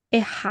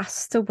it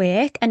has to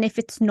work. And if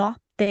it's not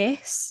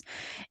this,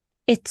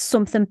 it's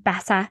something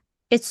better.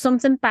 It's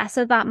something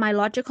better that my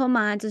logical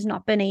mind has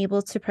not been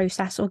able to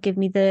process or give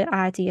me the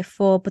idea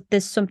for, but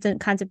there's something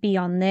kind of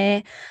beyond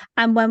there.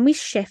 And when we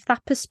shift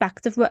that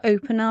perspective, we're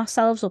opening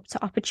ourselves up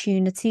to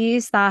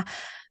opportunities that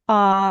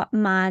our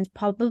mind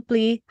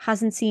probably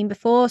hasn't seen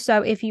before.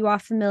 So if you are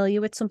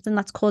familiar with something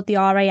that's called the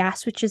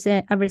RAS, which is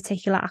a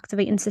reticular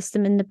activating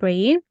system in the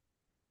brain,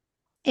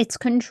 its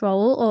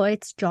control, or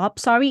its job,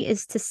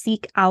 is to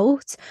seek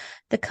out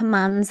the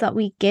commands that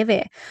we give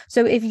it.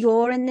 So if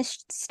you're in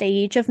this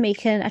stage of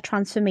making a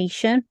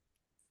transformation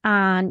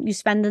and you're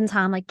spending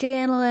time like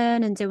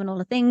journaling and doing all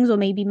the things, or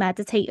maybe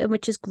meditating,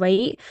 which is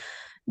great,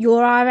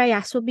 your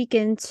RAS will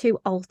begin to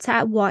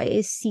alter what it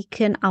is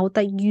seeking out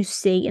that you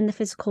see in the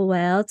physical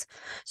world.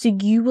 So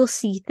you will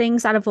see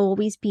things that have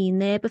always been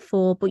there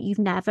before, but you've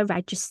never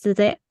registered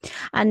it.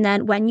 And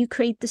then when you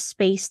create the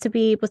space to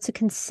be able to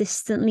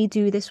consistently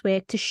do this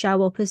work, to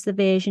show up as the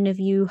version of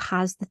you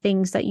has the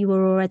things that you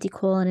were already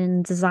calling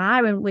and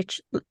desiring, which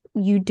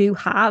you do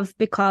have,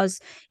 because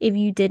if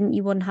you didn't,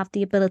 you wouldn't have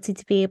the ability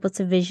to be able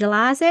to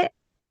visualize it,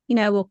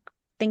 or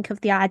think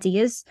of the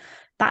ideas.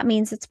 That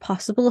means it's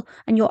possible,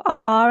 and your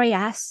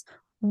RAS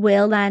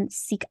will then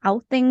seek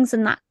out things,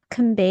 and that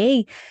can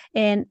be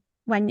in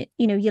when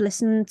you're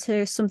listening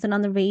to something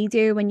on the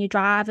radio, when you're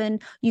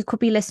driving, you could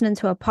be listening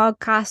to a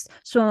podcast,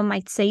 someone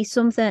might say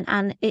something,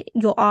 and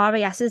your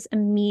RAS is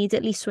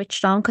immediately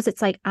switched on, because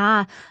it's like,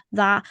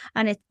 that,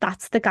 and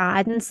that's the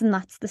guidance, and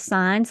that's the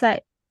signs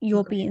that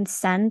you're being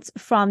sent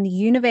from the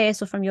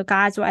universe, or from your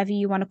guides, whatever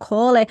you want to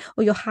call it,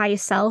 or your higher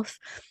self.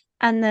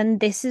 And then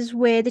this is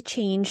where the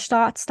change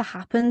starts to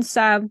happen.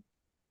 So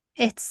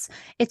it's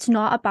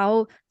not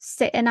about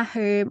sitting at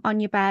home on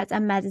your bed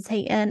and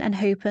meditating and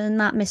hoping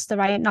that Mr.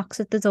 Right knocks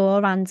at the door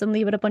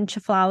randomly with a bunch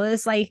of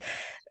flowers. Like,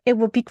 it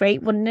would be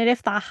great, wouldn't it,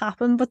 if that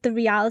happened? But the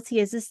reality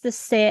is there's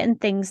certain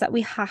things that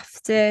we have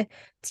to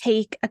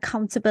take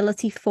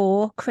accountability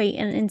for,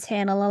 creating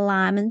internal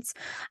alignment.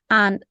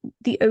 And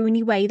the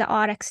only way that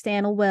our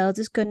external world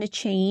is going to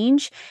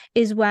change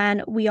is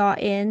when we are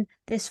in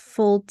this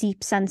full,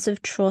 deep sense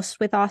of trust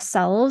with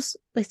ourselves.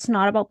 It's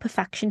not about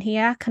perfection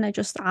here, can I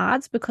just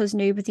add, because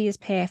nobody is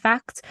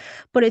perfect.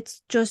 But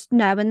it's just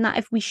knowing that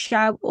if we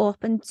show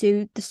up and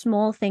do the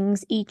small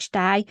things each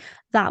day,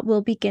 that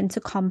will begin to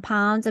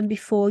compound. And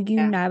before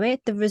you know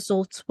it, the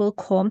results will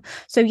come.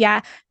 So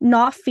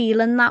not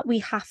feeling that we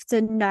have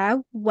to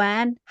know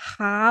when,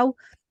 how,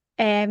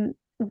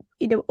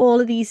 all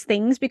of these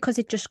things, because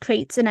it just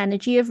creates an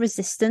energy of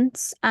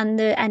resistance, and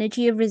the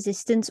energy of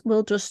resistance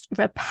will just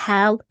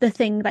repel the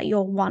thing that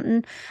you're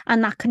wanting.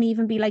 And that can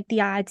even be like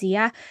the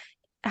idea.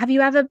 Have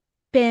you ever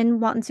been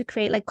wanting to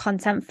create like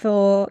content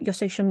for your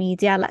social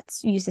media?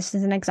 Let's use this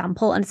as an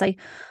example. And it's like,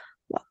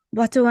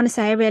 what do I want to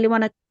say? I really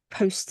want to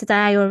post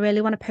today, or I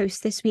really want to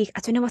post this week. I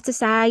don't know what to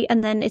say.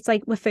 And then it's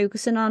like we're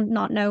focusing on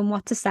not knowing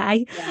what to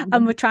say,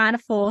 and we're trying to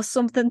force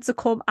something to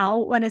come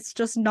out when it's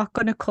just not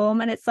going to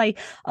come. And it's like,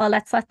 oh,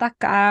 let's let that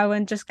go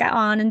and just get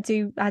on and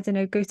do, I don't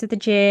know, go to the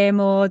gym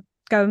or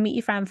go and meet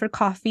your friend for a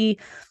coffee.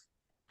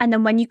 And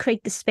then when you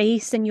create the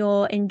space and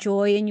you're in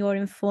joy and you're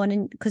in fun,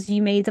 and because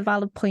you made a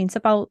valid point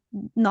about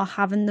not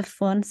having the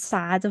fun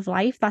side of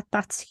life,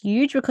 that's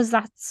huge, because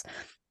that's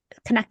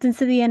connecting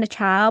to the inner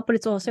child, but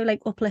it's also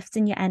like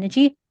uplifting your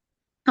energy.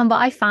 And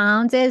what I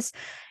found is,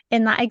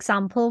 in that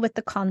example with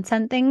the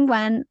content thing,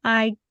 when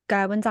I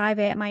go and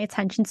divert my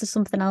attention to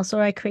something else,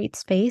 or I create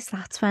space,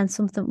 that's when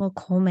something will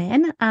come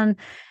in. And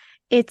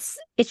it's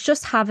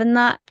just having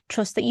that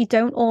trust that you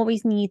don't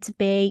always need to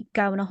be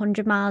going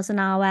 100 miles an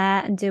hour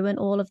and doing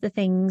all of the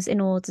things in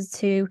order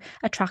to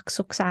attract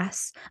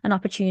success and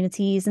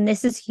opportunities. And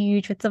this is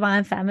huge with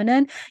Divine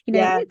Feminine.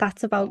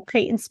 That's about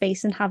creating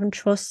space and having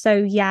trust.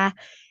 So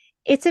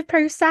it's a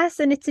process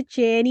and it's a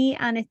journey,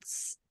 and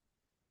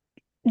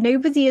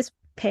nobody is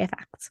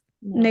perfect.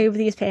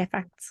 Nobody is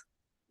perfect.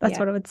 That's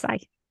what I would say.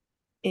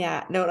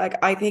 Yeah, no,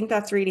 like I think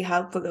that's really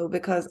helpful though,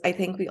 because I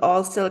think we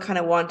all still kind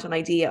of want an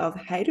idea of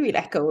how do we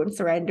let go and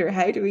surrender?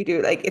 How do we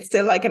do, like, it's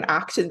still like an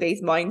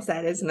action-based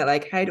mindset, isn't it?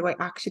 Like, how do I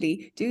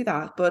actually do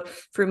that? But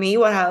for me,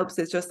 what helps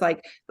is just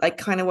like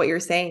kind of what you're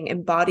saying,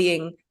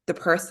 embodying the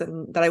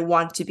person that I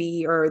want to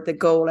be, or the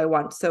goal I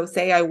want. So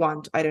say I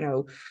want, I don't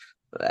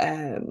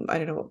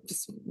know,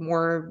 just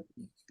more,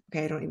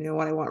 okay, I don't even know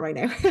what I want right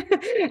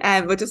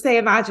now. But just say,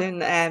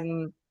 imagine,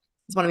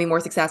 just want to be more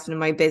successful in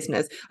my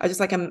business. I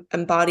just like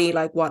embody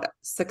like what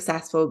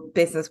successful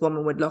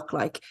businesswoman would look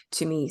like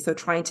to me. So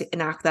trying to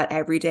enact that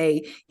every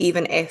day,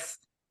 even if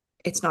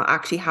it's not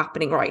actually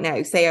happening right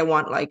now. Say I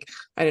want, like,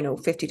 I don't know,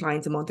 50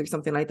 clients a month or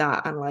something like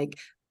that, and like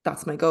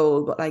that's my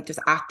goal, but like just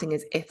acting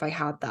as if I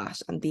had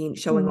that, and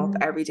showing up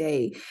every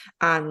day.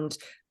 And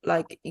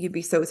like, you'd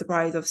be so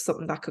surprised of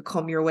something that could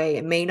come your way.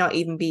 It may not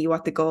even be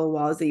what the goal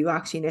was that you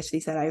actually initially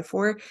set out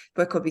for,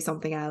 but it could be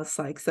something else.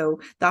 Like, so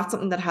that's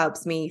something that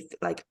helps me,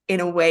 like, in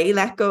a way,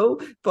 let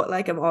go, but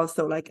like I'm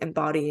also like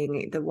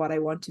embodying what I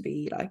want to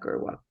be, like, or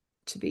what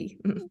to be.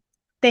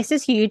 This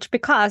is huge,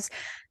 because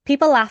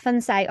people laugh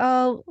and say,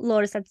 oh,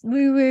 Laura said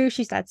woo-woo,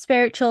 she said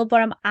spiritual,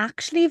 but I'm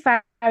actually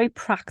very, very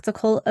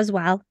practical as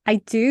well. I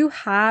do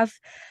have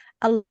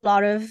a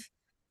lot of,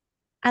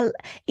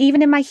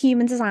 even in my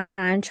human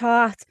design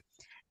chart,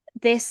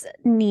 this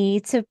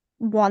need to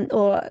want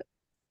or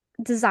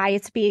desire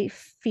to be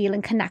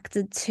feeling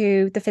connected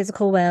to the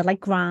physical world, like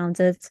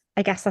grounded.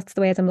 I guess that's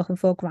the word I'm looking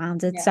for,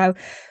 grounded. So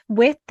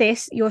with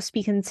this, you're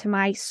speaking to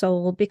my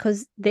soul,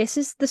 because this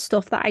is the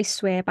stuff that I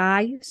swear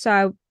by.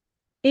 So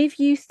if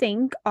you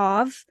think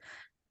of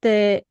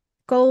the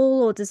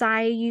goal or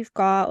desire you've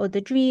got, or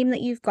the dream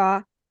that you've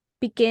got,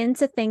 begin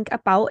to think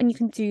about, and you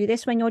can do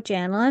this when you're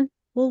journaling,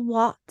 well,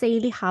 what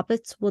daily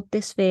habits would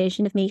this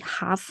version of me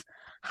have?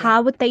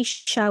 How would they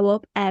show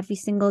up every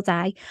single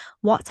day?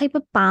 What type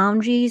of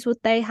boundaries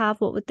would they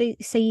have? What would they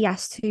say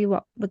yes to?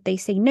 What would they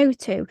say no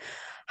to?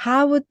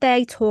 How would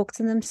they talk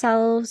to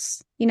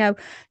themselves?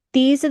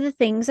 These are the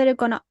things that are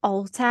going to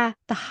alter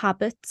the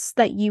habits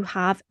that you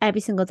have every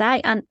single day.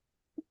 And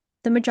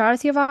the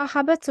majority of our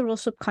habits are all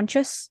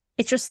subconscious.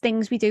 It's just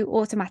things we do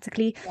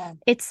automatically. Yeah.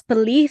 It's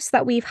beliefs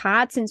that we've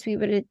had since we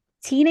were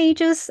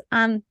teenagers,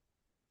 and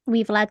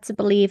we've led to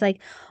believe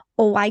like,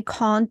 oh, I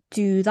can't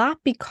do that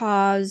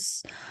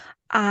because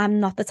I'm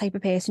not the type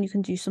of person who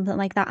can do something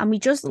like that. And we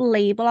just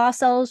label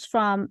ourselves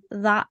from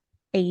that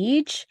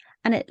age.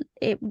 And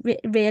it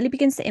really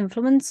begins to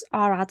influence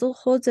our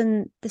adulthood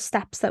and the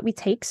steps that we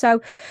take. So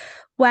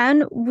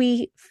when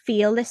we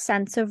feel this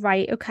sense of,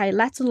 right, okay,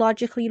 let's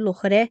logically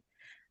look at it.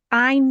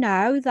 I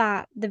know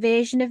that the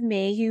version of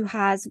me who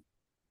has,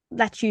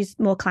 let's use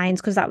more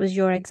clients because that was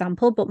your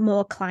example, but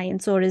more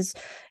clients or is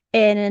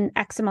earning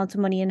X amount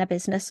of money in a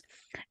business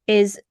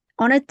is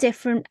on a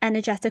different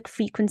energetic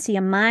frequency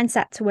and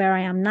mindset to where I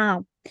am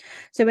now.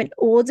 So in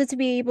order to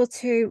be able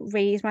to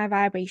raise my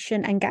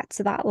vibration and get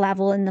to that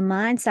level in the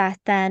mindset,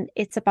 then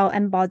it's about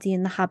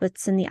embodying the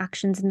habits and the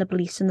actions and the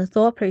beliefs and the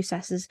thought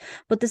processes.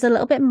 But there's a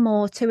little bit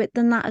more to it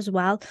than that as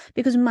well,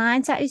 because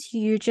mindset is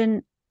huge.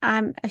 And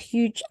I'm a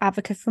huge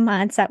advocate for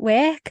mindset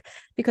work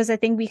because I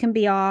think we can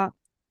be our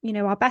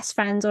best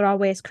friends or our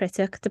worst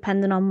critic,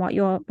 depending on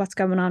what's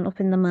going on up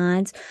in the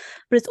mind.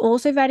 But it's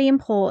also very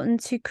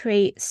important to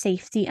create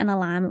safety and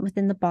alignment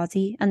within the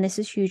body. And this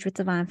is huge with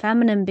Divine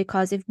Feminine,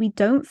 because if we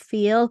don't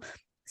feel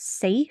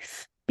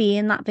safe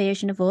being that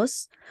version of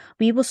us,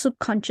 we will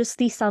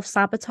subconsciously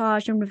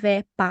self-sabotage and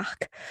revert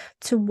back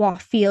to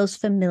what feels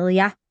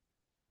familiar.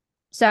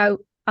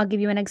 So I'll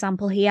give you an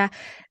example here.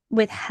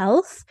 With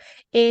health,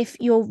 if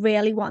you're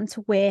really wanting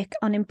to work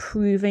on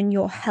improving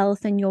your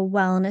health and your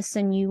wellness,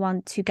 and you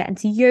want to get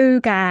into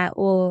yoga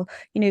or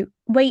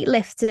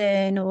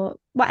weightlifting or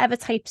whatever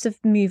types of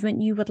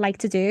movement you would like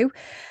to do,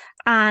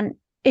 and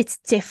it's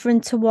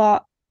different to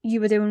what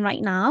you were doing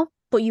right now,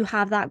 but you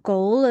have that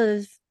goal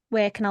of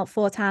working out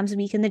 4 times a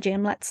week in the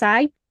gym, let's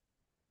say,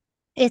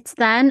 it's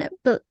then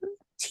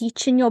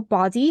teaching your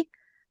body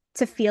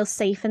to feel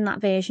safe in that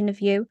version of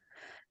you.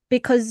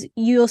 Because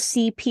you'll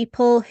see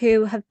people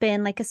who have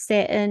been like a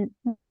certain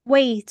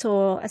weight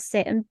or a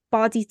certain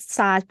body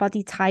size,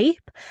 body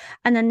type,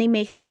 and then they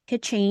make a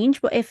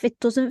change. But if it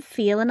doesn't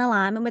feel in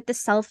alignment with the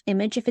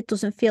self-image, if it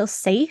doesn't feel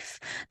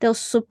safe, they'll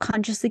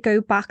subconsciously go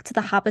back to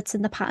the habits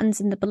and the patterns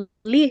and the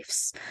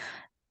beliefs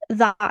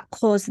that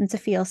cause them to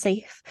feel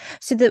safe.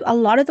 So a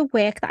lot of the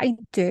work that I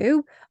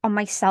do on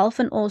myself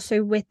and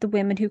also with the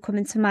women who come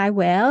into my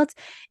world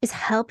is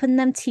helping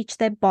them teach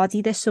their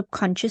body, their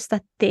subconscious,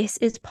 that this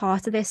is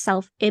part of their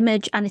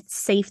self-image and it's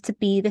safe to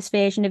be this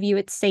version of you.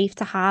 It's safe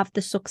to have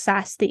the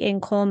success, the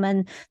income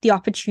and the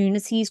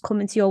opportunities come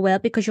into your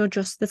world because you're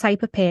just the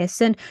type of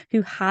person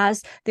who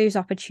has those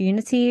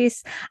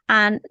opportunities.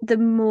 And the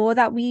more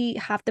that we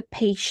have the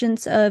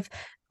patience of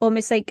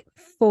almost like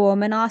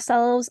forming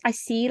ourselves, I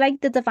see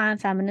like the Divine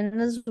Feminine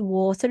as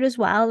water as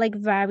well, like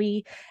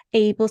very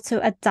able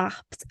to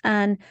adapt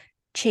and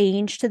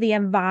change to the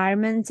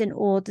environment in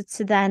order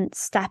to then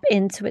step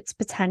into its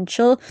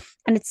potential.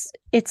 And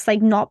it's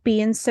like not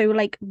being so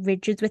like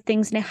rigid with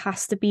things and it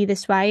has to be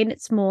this way. And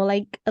it's more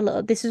like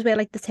this is where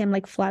like the term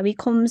like flowy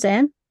comes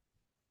in.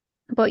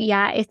 But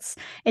yeah, it's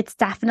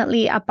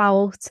definitely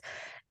about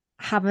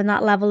having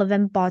that level of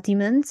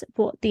embodiment,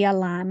 but the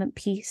alignment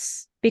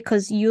piece,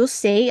 because you'll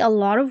see a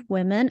lot of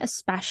women,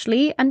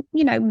 especially, and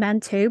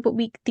men too, but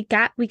we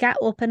get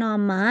up in our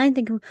mind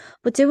thinking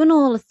we're doing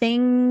all the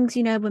things,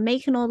 we're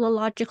making all the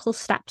logical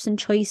steps and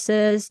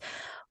choices,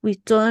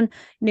 we've done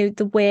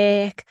the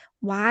work.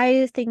 Why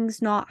are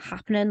things not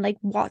happening? Like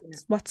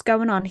what's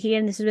going on here?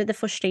 And this is where the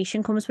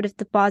frustration comes. But if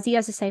the body,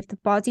 as I say, if the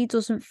body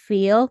doesn't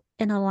feel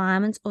in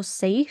alignment or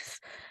safe,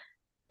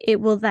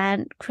 it will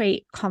then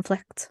create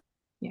conflict.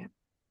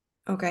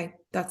 Okay,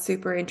 that's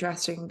super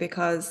interesting,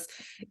 because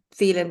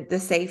feeling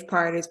the safe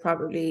part is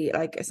probably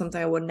like something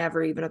I would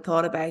never even have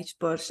thought about.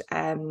 But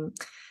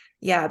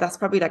yeah, that's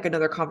probably like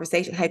another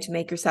conversation, how to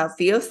make yourself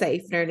feel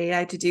safe, nearly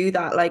how to do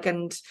that. Like,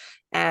 and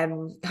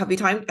have you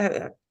time?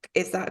 Can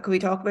we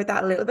talk about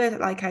that a little bit?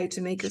 Like how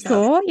to make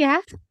yourself? Sure,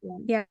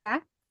 yeah.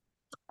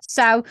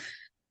 So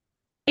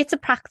it's a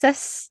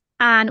practice.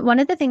 And one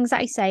of the things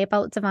that I say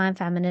about Divine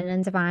Feminine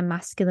and Divine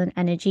Masculine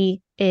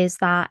energy is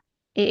that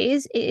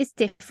it is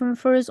different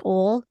for us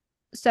all.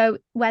 So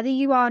whether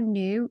you are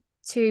new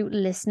to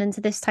listening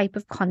to this type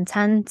of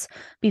content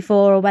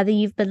before, or whether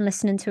you've been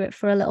listening to it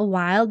for a little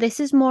while,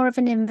 this is more of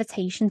an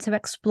invitation to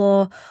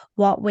explore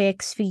what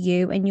works for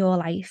you in your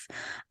life.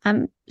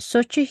 I'm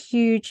such a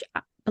huge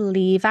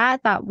believer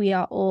that we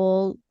are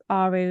all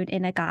our own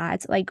inner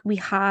guide. Like we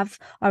have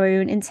our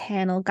own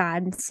internal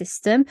guidance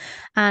system,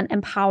 and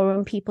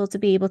empowering people to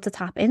be able to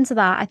tap into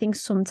that. I think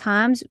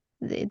sometimes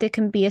there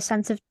can be a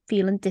sense of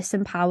feeling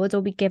disempowered, or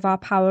we give our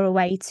power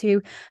away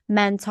to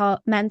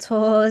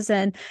mentors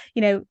and,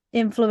 you know,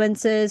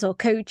 influencers or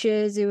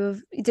coaches who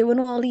are doing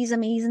all these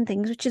amazing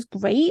things, which is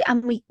great.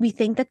 And we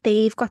think that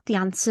they've got the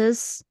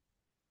answers,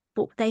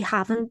 but they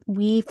haven't.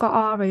 We've got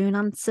our own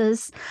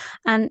answers.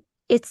 And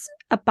it's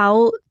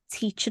about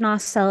teaching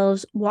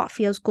ourselves what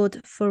feels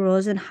good for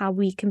us and how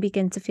we can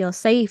begin to feel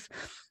safe.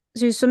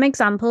 So some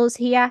examples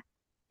here,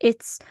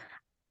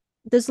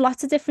 there's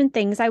lots of different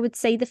things. I would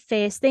say the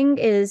first thing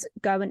is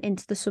going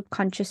into the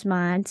subconscious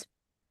mind.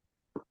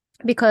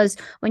 Because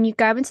when you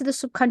go into the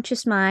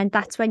subconscious mind,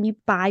 that's when you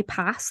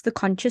bypass the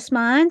conscious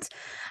mind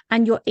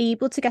and you're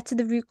able to get to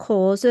the root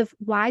cause of,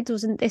 why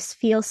doesn't this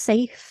feel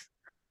safe?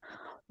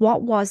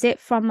 What was it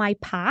from my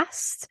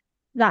past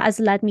that has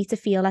led me to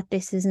feel that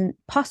this isn't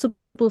possible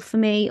for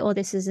me, or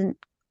this isn't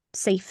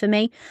safe for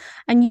me?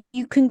 And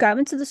you can go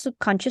into the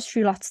subconscious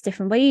through lots of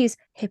different ways.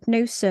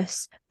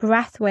 Hypnosis,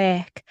 breath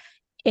work,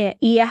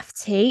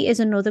 EFT is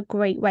another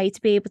great way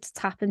to be able to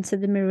tap into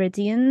the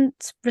meridian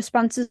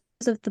responses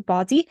of the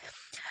body.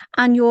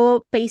 And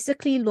you're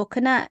basically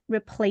looking at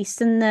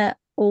replacing the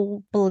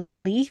old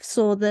beliefs,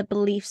 or the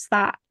beliefs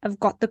that have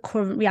got the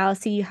current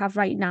reality you have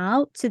right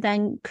now, to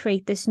then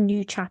create this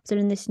new chapter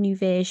and this new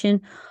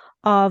version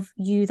of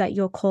you that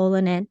you're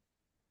calling in.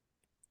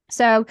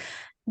 So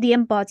the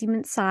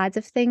embodiment side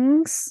of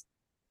things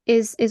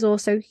is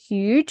also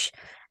huge.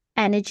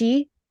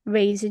 Energy,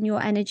 raising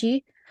your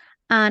energy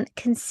and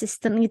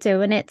consistently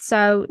doing it.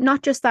 So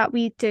not just that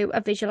we do a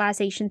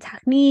visualization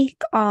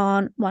technique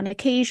on one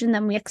occasion,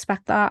 then we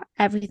expect that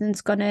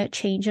everything's going to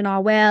change in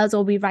our world,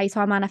 or we write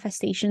our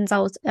manifestations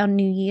out on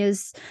New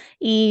Year's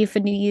Eve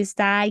and New Year's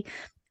Day,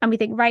 and we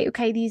think, right,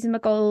 okay, these are my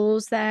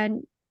goals,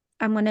 then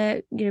I'm going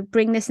to, you know,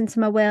 bring this into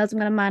my world, I'm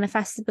going to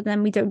manifest it, but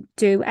then we don't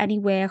do any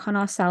work on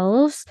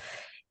ourselves.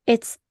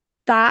 It's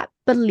that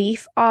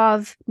belief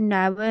of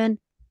knowing,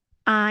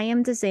 I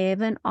am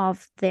deserving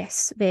of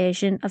this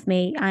version of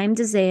me. I'm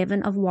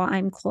deserving of what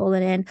I'm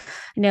calling in.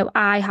 You know,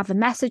 I have a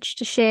message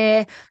to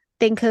share.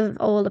 Think of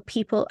all the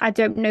people. I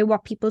don't know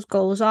what people's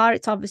goals are.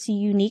 It's obviously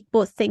unique,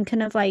 but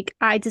thinking of like,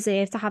 I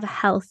deserve to have a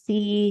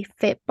healthy,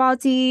 fit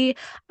body.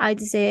 I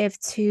deserve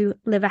to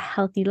live a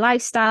healthy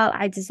lifestyle.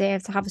 I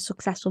deserve to have a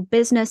successful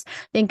business.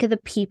 Think of the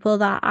people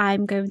that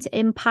I'm going to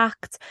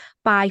impact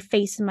by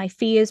facing my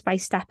fears, by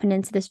stepping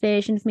into this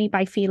version of me,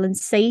 by feeling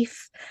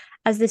safe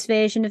as this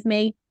version of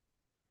me.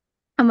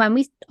 And when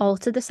we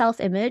alter the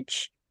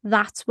self-image,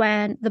 that's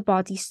when the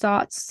body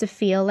starts to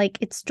feel like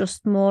it's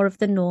just more of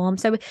the norm.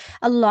 So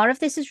a lot of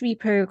this is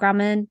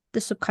reprogramming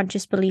the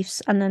subconscious beliefs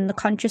and then the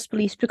conscious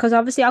beliefs, because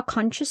obviously our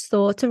conscious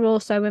thoughts are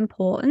also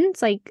important,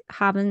 like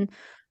having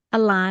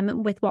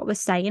alignment with what we're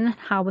saying and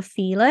how we're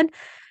feeling,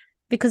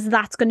 because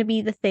that's going to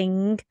be the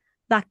thing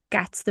that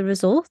gets the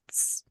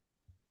results.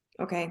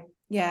 Okay.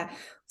 Yeah.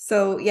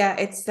 So yeah,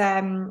 it's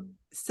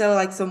still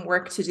like some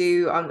work to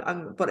do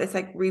on but it's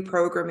like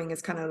reprogramming is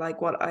kind of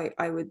like what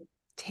I would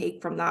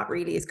take from that,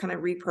 really, is kind of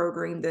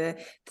reprogramming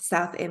the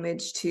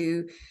self-image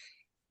to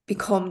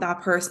become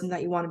that person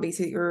that you want to be.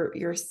 So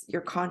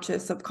your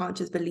conscious,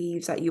 subconscious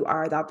believes that you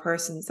are that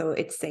person, so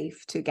it's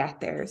safe to get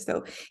there.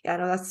 So yeah,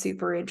 no, that's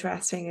super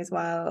interesting as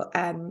well.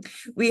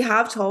 We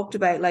have talked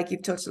about, like,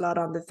 you've touched a lot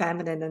on the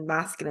feminine and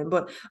masculine,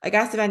 but I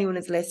guess if anyone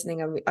is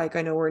listening, and like,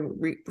 I know we're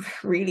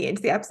really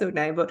into the episode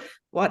now, but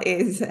what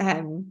is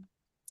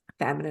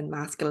feminine,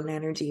 masculine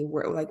energy?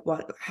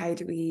 How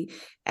do we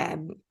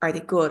are they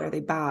good, are they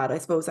bad? I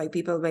suppose like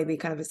people maybe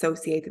kind of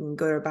associate them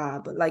good or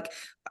bad, but like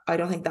I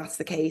don't think that's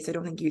the case. I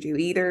don't think you do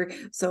either.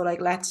 So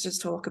like, let's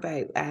just talk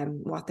about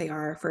what they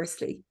are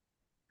firstly.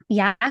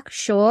 Yeah,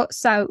 sure.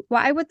 So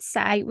what I would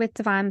say with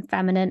divine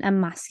feminine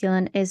and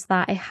masculine is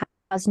that it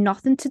has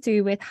nothing to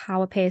do with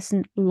how a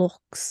person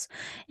looks.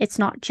 It's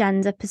not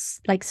gender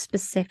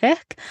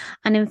specific.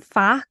 And in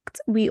fact,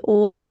 we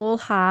all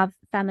have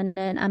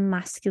feminine and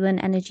masculine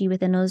energy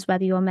within us,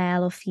 whether you're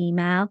male or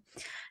female.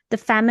 The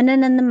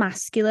feminine and the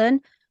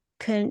masculine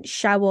can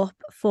show up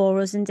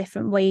for us in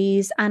different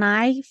ways. And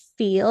I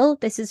feel,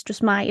 this is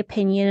just my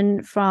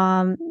opinion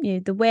from, you know,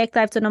 the work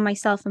that I've done on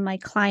myself and my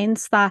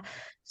clients, that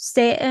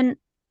certain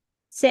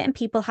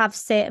people have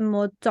certain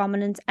more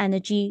dominant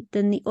energy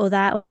than the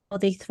other, or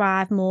they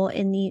thrive more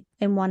in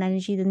one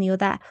energy than the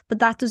other. But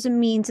that doesn't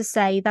mean to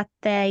say that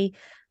they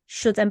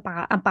should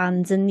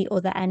abandon the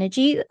other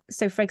energy.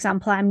 So for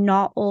example, I'm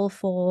not all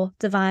for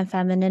divine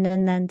feminine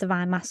and then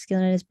divine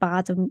masculine is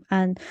bad,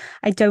 and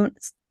I don't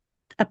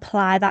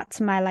apply that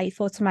to my life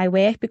or to my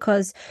work,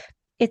 because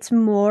it's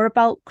more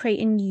about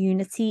creating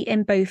unity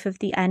in both of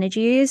the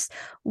energies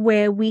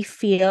where we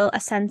feel a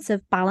sense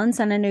of balance.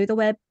 And I know the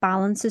word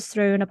balance is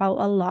thrown about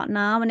a lot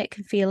now and it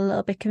can feel a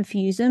little bit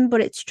confusing,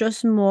 but it's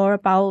just more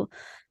about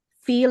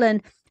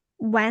feeling,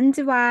 when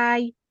do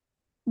I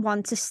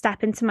want to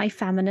step into my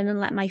feminine and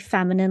let my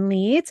feminine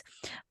lead?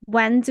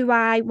 When do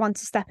I want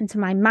to step into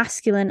my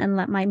masculine and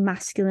let my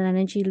masculine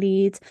energy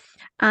lead?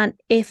 And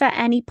if at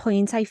any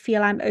point I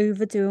feel I'm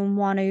overdoing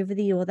one over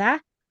the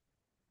other,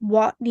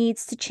 what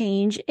needs to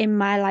change in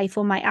my life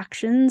or my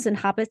actions and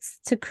habits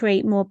to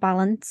create more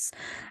balance.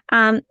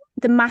 The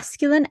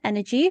masculine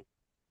energy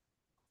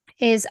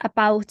is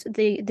about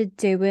the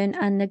doing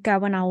and the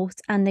going out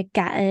and the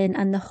getting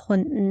and the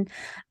hunting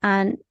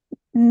and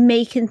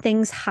making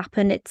things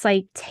happen. It's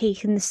like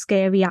taking the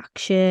scary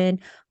action,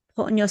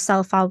 putting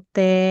yourself out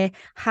there,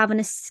 having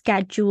a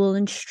schedule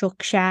and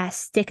structure,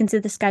 sticking to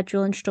the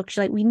schedule and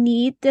structure. Like, we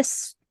need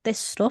this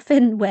stuff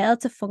in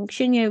world to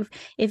function.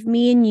 If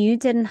me and you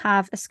didn't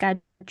have a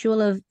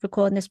schedule of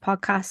recording this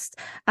podcast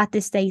at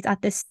this date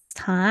at this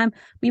time,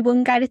 we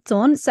wouldn't get it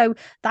done. So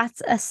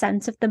that's a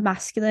sense of the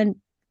masculine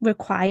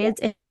required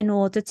in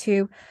order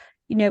to,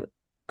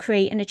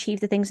 create and achieve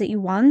the things that you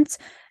want.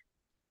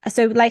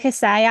 So like I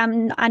say,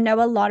 I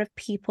know a lot of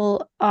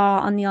people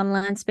are on the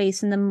online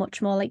space and they're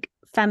much more like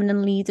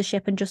feminine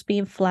leadership and just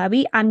being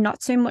flowy. I'm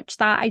not so much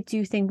that. I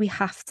do think we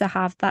have to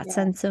have that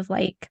sense of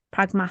like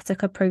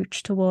pragmatic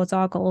approach towards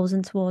our goals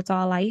and towards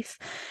our life.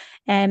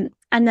 And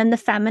then the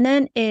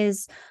feminine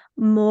is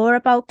more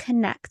about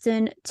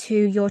connecting to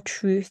your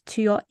truth,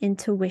 to your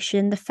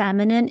intuition. The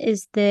feminine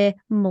is the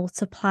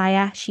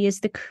multiplier. She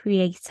is the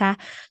creator.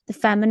 The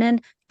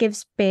feminine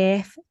gives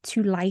birth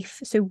to life.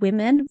 So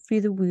women,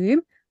 through the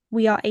womb,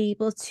 we are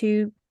able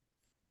to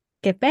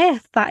give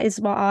birth. That is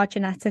what our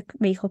genetic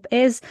makeup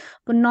is.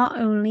 But not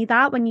only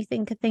that, when you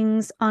think of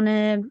things on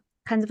a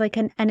kind of like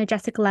an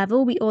energetic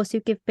level, we also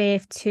give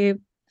birth to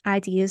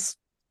ideas,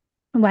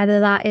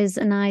 whether that is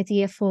an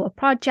idea for a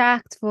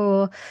project,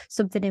 for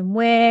something in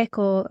work,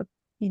 or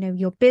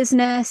your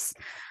business.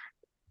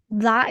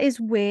 That is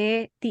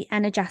where the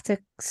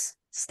energetics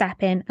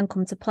step in and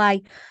come to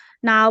play.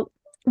 Now,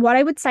 what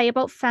I would say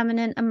about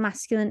feminine and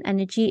masculine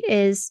energy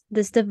is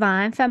there's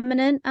divine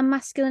feminine and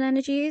masculine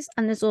energies,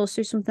 and there's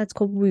also something that's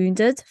called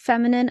wounded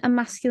feminine and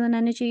masculine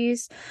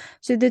energies.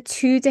 So the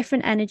two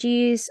different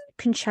energies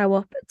can show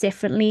up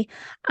differently.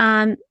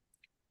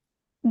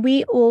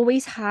 We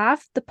always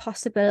have the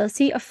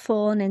possibility of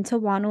falling into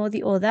one or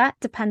the other,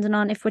 depending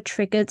on if we're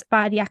triggered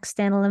by the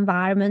external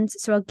environment.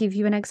 So I'll give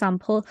you an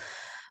example.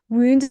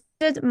 Wounded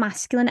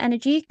masculine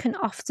energy can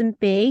often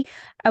be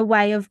a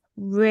way of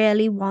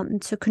really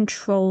wanting to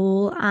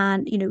control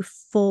and,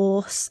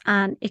 force,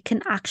 and it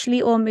can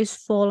actually almost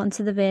fall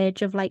onto the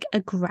verge of like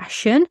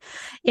aggression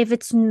if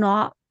it's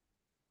not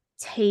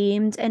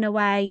tamed in a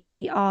way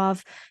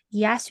of,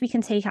 yes, we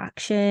can take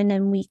action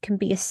and we can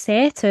be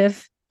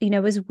assertive,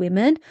 as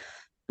women,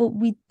 but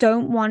we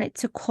don't want it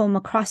to come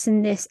across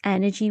in this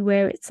energy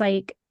where it's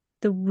like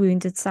the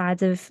wounded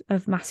side of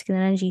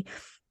masculine energy.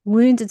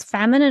 Wounded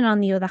feminine, on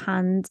the other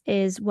hand,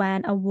 is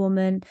when a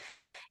woman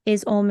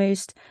is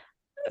almost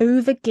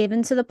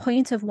overgiven to the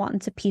point of wanting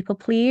to people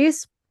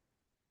please,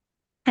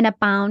 and her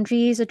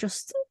boundaries are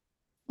just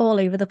all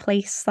over the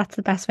place. That's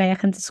the best way I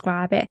can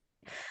describe it.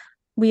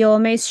 We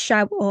almost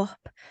show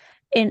up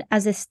in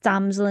as this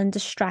damsel in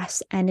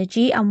distress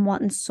energy and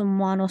wanting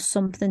someone or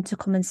something to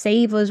come and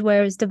save us,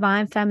 whereas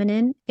divine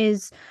feminine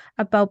is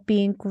about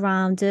being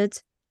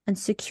grounded and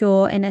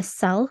secure in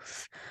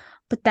herself,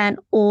 but then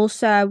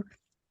also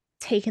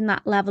taking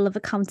that level of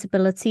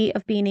accountability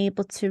of being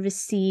able to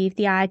receive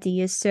the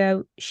ideas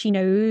so she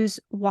knows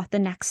what the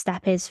next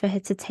step is for her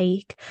to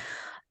take.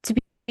 To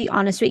be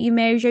honest with you,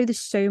 Mary Jo, there's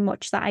so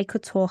much that I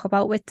could talk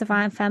about with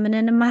divine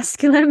feminine and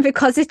masculine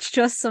because it's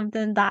just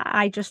something that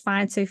I just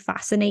find so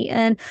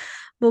fascinating.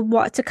 But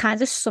what to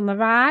kind of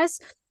summarize,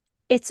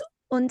 it's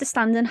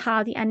understanding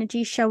how the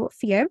energies show up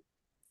for you.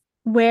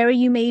 Where are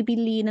you maybe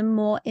leaning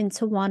more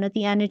into one of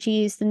the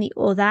energies than the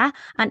other?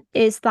 And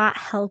is that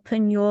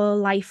helping your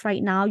life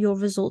right now, your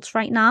results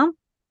right now?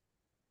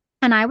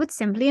 And I would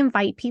simply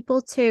invite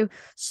people to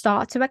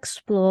start to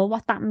explore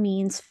what that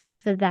means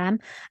for them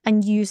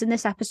and using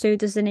this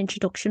episode as an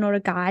introduction or a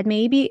guide,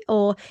 maybe,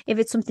 or if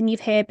it's something you've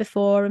heard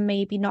before and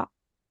maybe not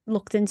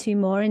looked into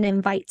more, and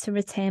invite to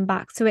return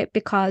back to it.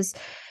 Because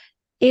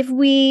if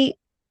we're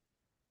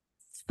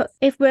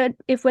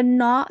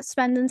not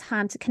spending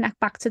time to connect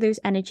back to those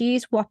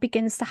energies, what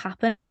begins to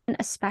happen,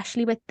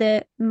 especially with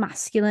the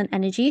masculine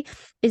energy,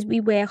 is we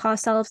work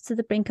ourselves to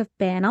the brink of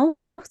burnout.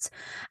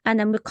 And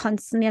then we're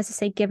constantly, as I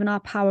say, giving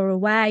our power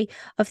away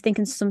of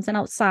thinking something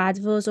outside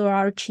of us or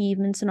our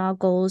achievements and our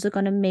goals are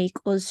going to make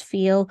us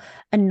feel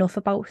enough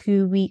about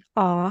who we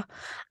are.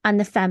 And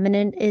the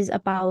feminine is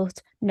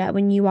about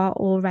knowing you are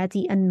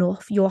already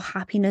enough. Your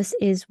happiness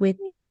is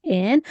within.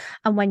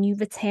 And when you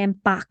return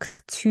back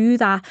to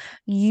that,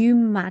 you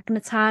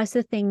magnetize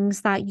the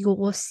things that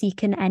you're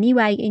seeking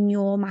anyway in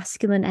your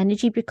masculine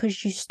energy,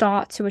 because you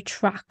start to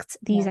attract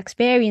these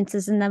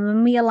experiences. And then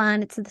when we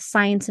align it to the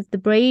science of the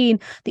brain,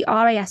 the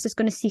RAS is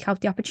going to seek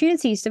out the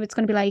opportunities. So it's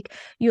going to be like,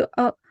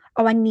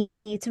 I need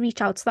to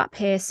reach out to that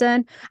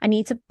person. I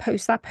need to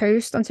post that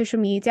post on social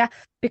media,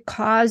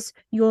 because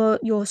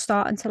you're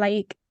starting to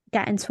like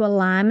get into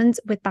alignment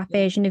with that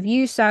version of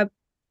you. So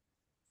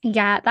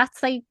yeah,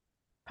 that's like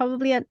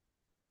probably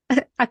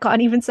I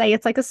can't even say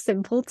it's like a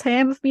simple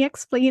term of me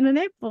explaining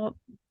it, but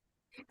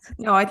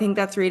No, I think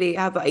that's really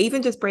helpful.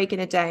 Even just breaking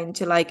it down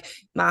to like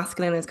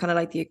masculine is kind of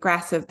like the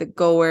aggressive, the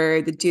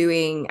goer, the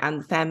doing,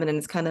 and feminine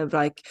is kind of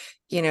like,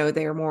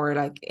 they're more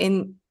like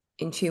in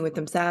tune with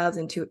themselves,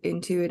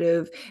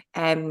 intuitive,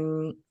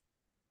 and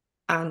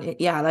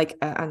yeah, like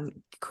and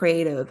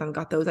creative, and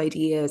got those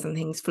ideas and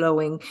things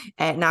flowing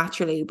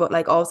naturally, but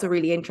like also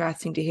really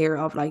interesting to hear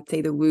of, like, say,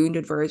 the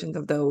wounded versions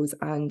of those.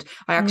 And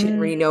I actually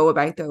didn't really know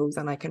about those,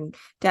 and I can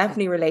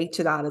definitely relate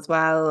to that as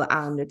well.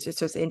 And it's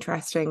just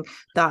interesting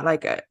that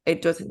like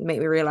it doesn't make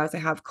me realize I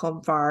have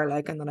come far,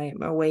 like, and then I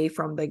am away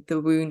from like the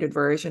wounded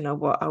version of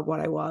what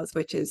I was,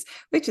 which is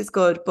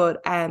good.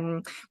 But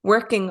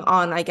working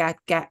on, I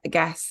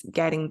guess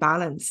getting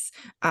balance,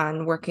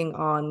 and working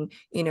on,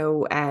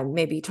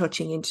 maybe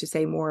touching into,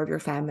 say, more of your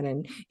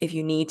feminine if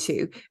you need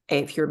to,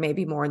 if you're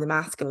maybe more in the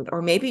masculine,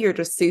 or maybe you're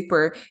just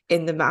super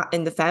in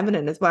the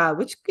feminine as well,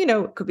 which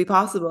could be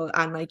possible,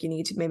 and like you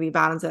need to maybe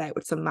balance it out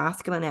with some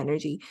masculine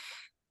energy.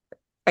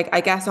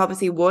 I guess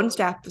obviously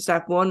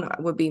step one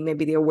would be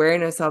maybe the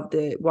awareness of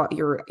what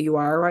you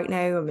are right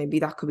now, and maybe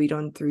that could be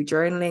done through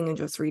journaling and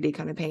just really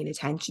kind of paying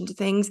attention to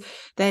things.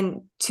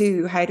 Then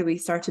two, how do we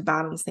start to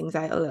balance things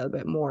out a little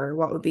bit more?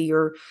 What would be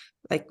your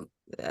like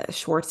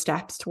short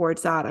steps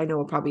towards that? I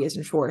know it probably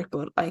isn't short,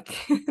 but like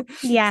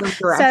Yeah. some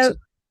direction.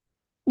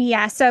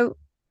 So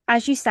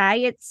as you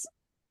say, it's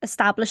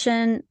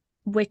establishing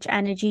which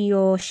energy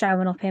you're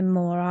showing up in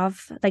more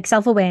of. Like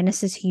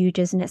self-awareness is huge,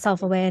 isn't it?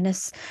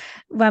 Self-awareness.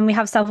 When we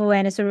have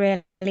self-awareness,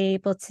 we're really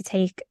able to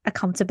take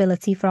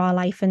accountability for our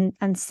life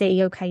and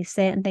see, okay,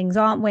 certain things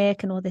aren't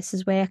working, or this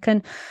is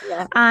working.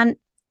 Yeah. And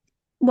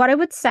what I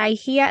would say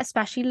here,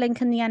 especially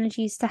linking the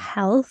energies to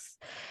health,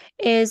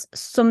 is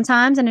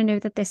sometimes, and I know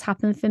that this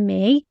happened for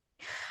me,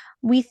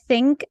 we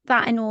think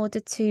that in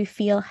order to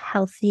feel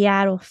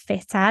healthier or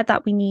fitter,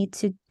 that we need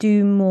to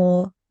do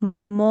more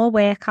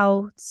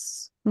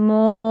workouts,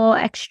 more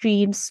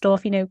extreme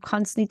stuff,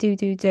 constantly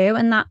do.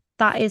 And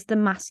that is the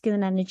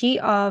masculine energy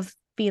of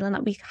feeling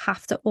that we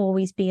have to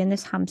always be in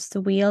this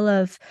hamster wheel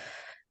of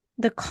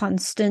the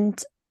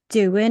constant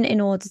doing in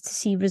order to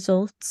see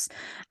results.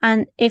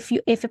 And if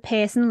a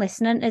person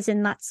listening is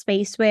in that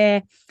space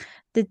where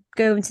they're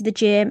going to the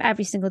gym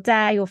every single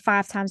day, or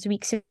 5 times a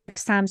week, 6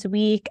 times a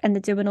week, and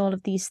they're doing all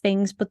of these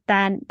things, but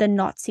then they're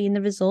not seeing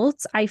the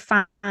results, I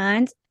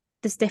find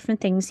there's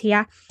different things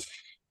here.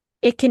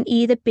 It can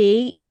either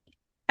be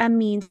a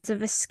means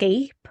of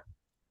escape,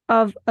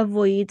 of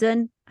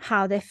avoiding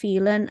how they're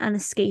feeling and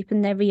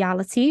escaping their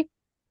reality.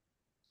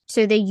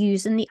 So they're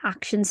using the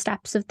action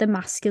steps of the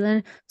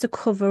masculine to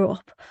cover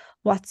up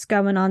what's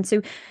going on.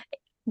 So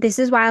this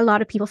is why a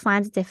lot of people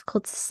find it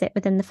difficult to sit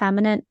within the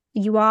feminine.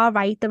 You are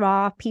right. There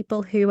are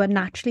people who are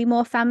naturally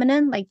more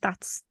feminine. Like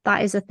that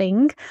is a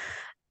thing.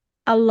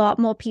 A lot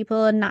more people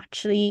are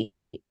naturally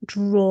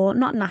drawn,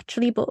 not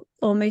naturally, but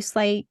almost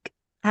like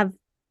have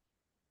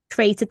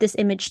created this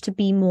image to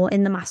be more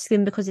in the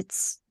masculine because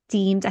it's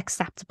deemed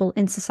acceptable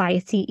in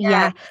society.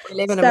 Yeah. We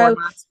live in a more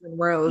masculine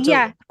world.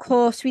 Yeah, of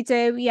course we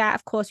do. Yeah,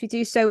 of course we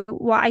do. So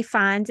what I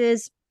find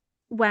is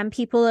when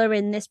people are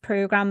in this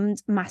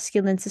programmed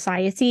masculine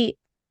society,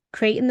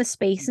 creating the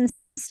space and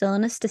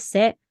stillness to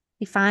sit,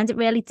 they find it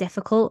really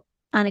difficult,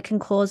 and it can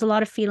cause a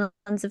lot of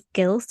feelings of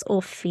guilt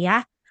or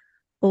fear.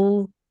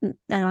 Oh, no,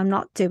 I'm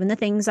not doing the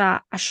things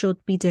that I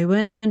should be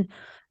doing.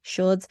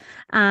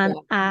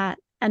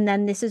 And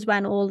then this is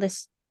when all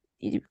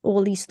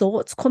these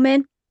thoughts come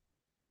in.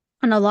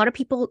 And a lot of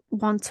people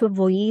want to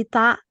avoid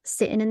that,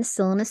 sitting in the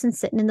stillness and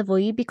sitting in the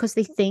void, because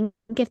they think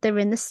if they're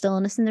in the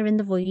stillness and they're in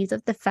the void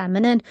of the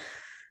feminine,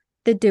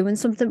 they're doing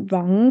something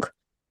wrong,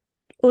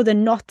 or they're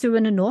not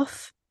doing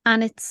enough.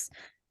 And it's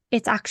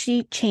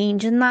actually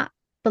changing that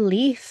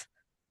belief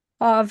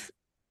of,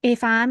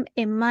 if I'm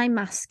in my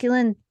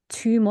masculine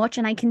too much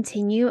and I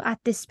continue at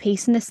this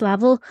pace and this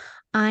level,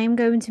 I'm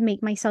going to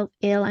make myself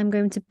ill. I'm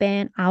going to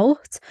burn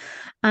out,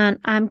 and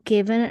I'm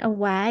giving it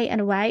away.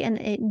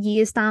 And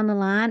years down the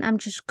line, I'm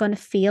just going to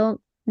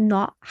feel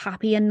not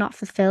happy and not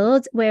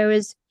fulfilled.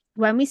 Whereas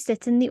when we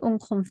sit in the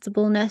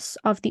uncomfortableness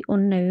of the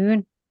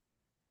unknown,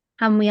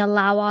 and we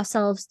allow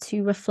ourselves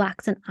to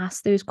reflect and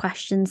ask those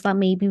questions that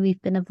maybe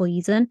we've been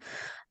avoiding,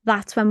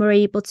 that's when we're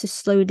able to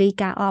slowly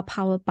get our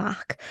power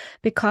back.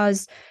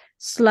 Because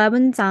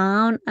slowing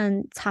down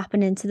and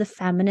tapping into the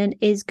feminine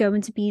is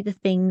going to be the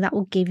thing that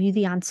will give you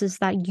the answers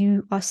that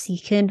you are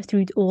seeking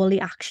through all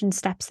the action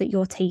steps that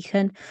you're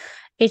taking.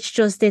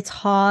 It's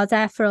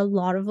harder for a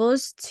lot of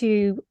us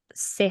to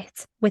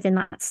sit within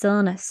that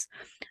stillness.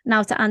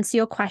 Now, to answer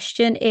your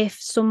question, if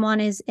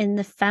someone is in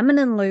the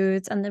feminine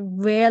loads and they're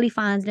really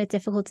finding it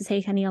difficult to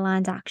take any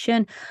aligned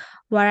action,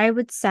 what I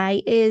would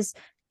say is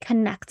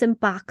connecting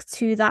back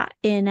to that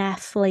inner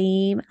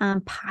flame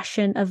and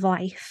passion of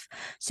life.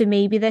 So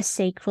maybe their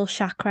sacral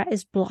chakra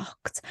is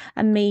blocked,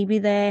 and maybe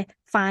they're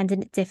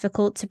finding it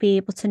difficult to be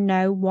able to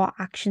know what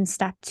action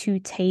step to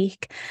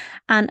take,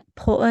 and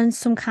putting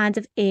some kind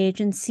of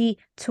agency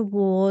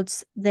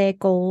towards their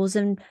goals,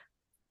 and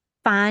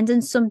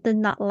finding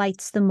something that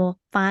lights them up,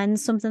 find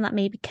something that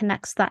maybe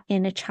connects that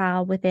inner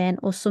child within,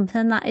 or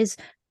something that is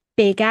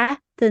bigger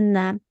than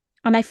them.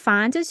 And I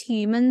find as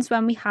humans,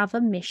 when we have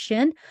a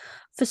mission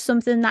for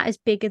something that is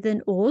bigger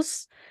than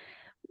us,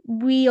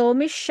 we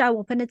almost show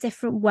up in a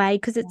different way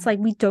because it's like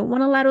we don't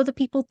want to let other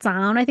people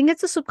down. I think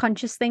it's a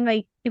subconscious thing.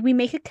 Like if we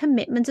make a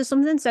commitment to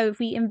something, so if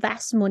we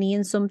invest money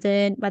in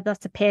something, whether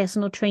that's a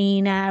personal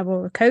trainer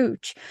or a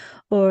coach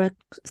or a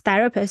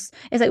therapist,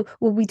 it's like,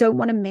 well, we don't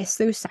want to miss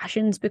those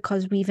sessions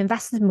because we've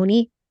invested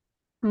money.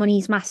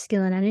 Money's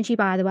masculine energy,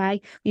 by the way.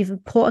 We've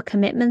put a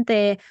commitment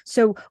there,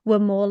 so we're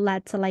more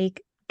led to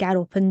like get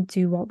up and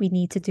do what we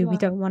need to do. We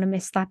don't want to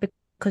miss that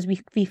because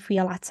we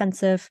feel that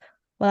sense of,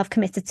 well, I've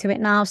committed to it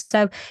now.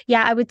 So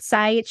yeah, I would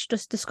say it's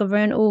just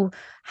discovering, oh,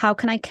 how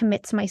can I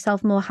commit to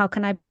myself more? How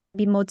can I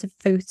be more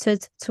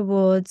devoted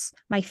towards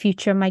my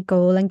future and my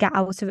goal, and get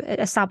out of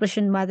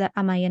establishing whether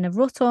am I in a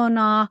rut or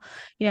not?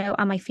 You know,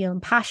 am I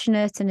feeling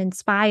passionate and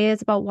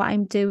inspired about what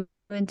I'm doing?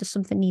 Does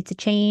something need to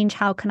change?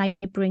 How can I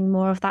bring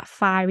more of that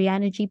fiery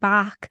energy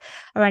back?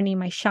 Or any of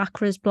my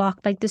chakras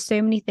blocked? Like there's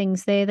so many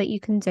things there that you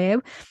can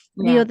do.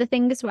 The other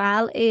thing as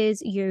well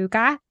is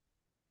yoga.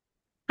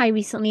 I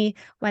recently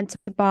went to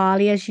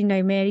Bali, as you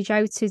know, Mary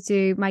Jo, to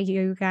do my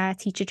yoga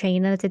teacher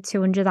training. I did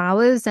 200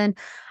 hours, and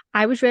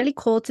I was really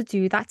called to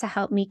do that to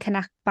help me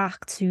connect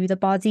back to the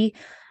body.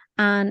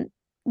 And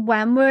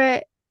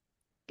when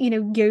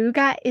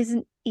yoga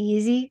isn't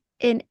easy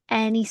in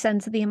any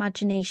sense of the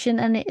imagination,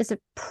 and it is a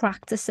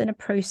practice and a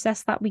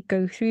process that we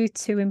go through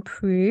to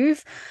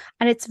improve.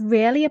 And it's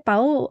really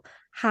about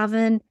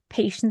having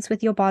patience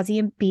with your body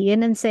and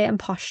being in certain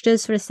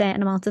postures for a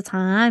certain amount of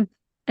time,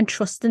 and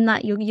trusting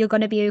that you're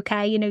going to be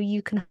okay. You know,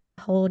 you can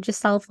hold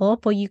yourself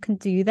up, or you can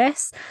do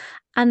this.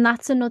 And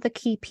that's another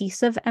key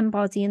piece of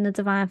embodying the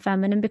divine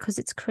feminine, because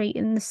it's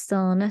creating the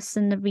stillness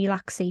and the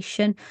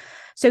relaxation.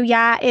 So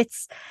yeah,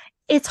 it's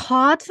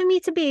hard for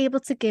me to be able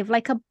to give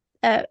like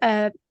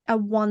a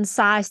one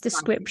size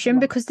description,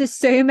 because there's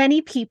so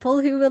many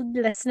people who are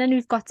listening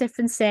who've got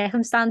different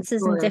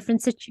circumstances and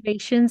different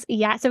situations.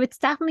 Yeah, so it's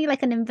definitely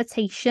like an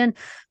invitation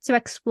to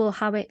explore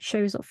how it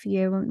shows up for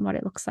you and what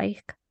it looks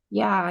like.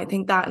 Yeah, I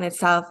think that in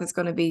itself is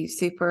going to be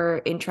super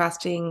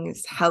interesting,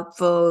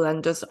 helpful,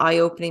 and just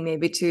eye-opening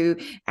maybe to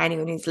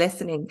anyone who's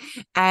listening.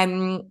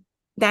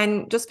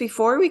 Then just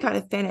before we kind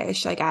of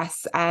finish, I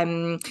guess,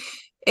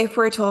 if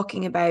we're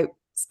talking about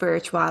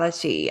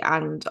spirituality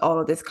and all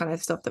of this kind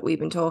of stuff that we've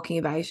been talking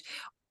about,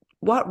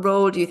 what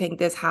role do you think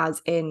this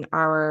has in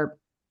our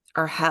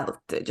health,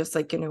 just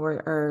like, you know,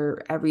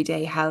 our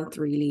everyday health,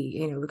 really,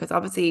 you know, because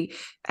obviously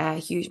a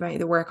huge amount of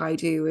the work I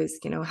do is,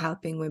 you know,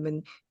 helping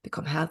women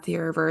become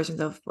healthier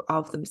versions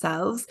of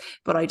themselves.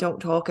 But I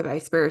don't talk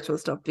about spiritual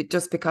stuff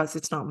just because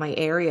it's not my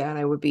area, and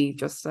I would be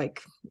just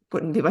like,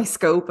 wouldn't be my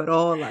scope at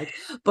all. Like,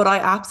 but I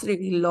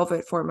absolutely love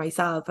it for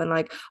myself. And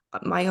like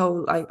my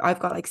whole, I've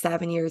got like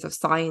 7 years of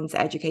science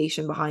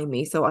education behind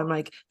me. So I'm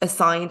like a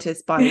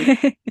scientist by,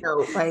 you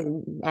know,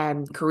 by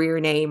career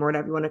name or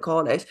whatever you want to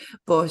call it.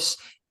 But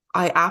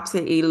I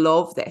absolutely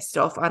love this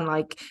stuff. And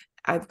like,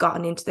 I've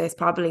gotten into this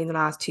probably in the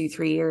last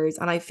 2-3 years,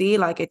 and I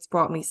feel like it's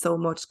brought me so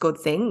much good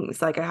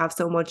things. Like I have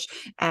so much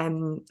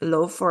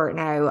love for it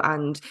now.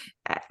 And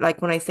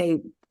like when I say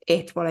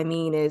it, what I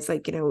mean is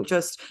like, you know,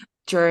 just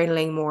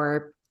journaling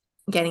more,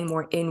 getting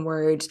more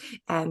inward.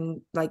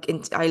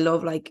 I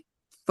love like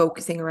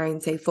focusing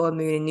around, say, full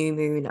moon and new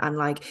moon, and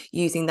like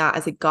using that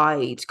as a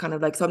guide, kind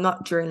of like, so I'm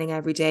not journaling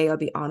every day, I'll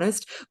be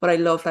honest, but I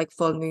love like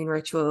full moon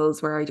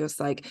rituals where I just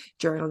like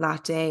journal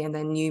that day, and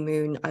then new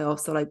moon I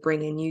also like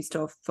bring in new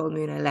stuff, full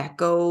moon I let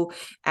go,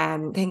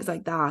 and things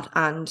like that.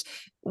 And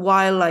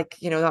while like,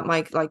 you know, that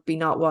might like be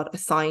not what a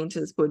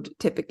scientist would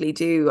typically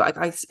do,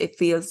 it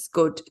feels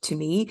good to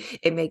me,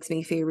 it makes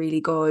me feel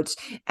really good.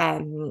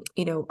 You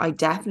know, I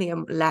definitely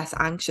am less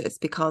anxious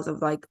because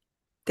of like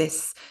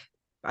this,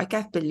 I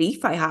guess,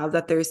 belief I have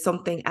that there's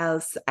something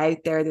else out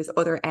there, there's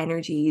other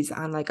energies,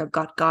 and like I've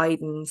got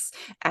guidance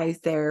out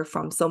there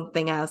from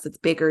something else that's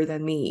bigger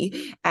than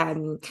me.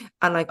 And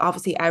like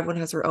obviously everyone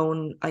has their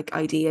own like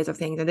ideas of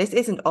things, and this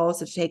isn't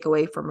also to take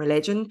away from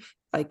religion,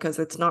 like, because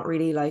it's not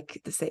really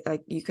like the same,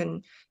 like you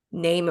can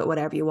name it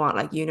whatever you want,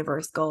 like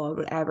universe, God,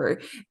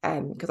 whatever.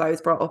 Because I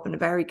was brought up in a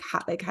very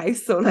Catholic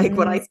house, so like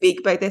when I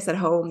speak about this at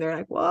home, they're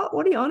like, what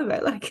are you on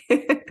about? Like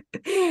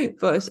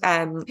but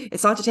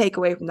it's not to take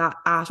away from that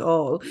at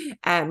all.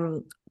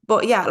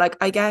 But yeah, like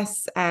I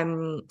guess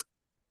in,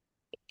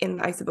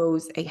 I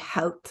suppose, a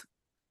health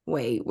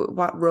way,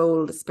 what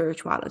role does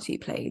spirituality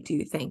play, do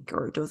you think,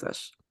 or does it?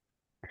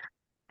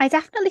 I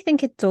definitely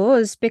think it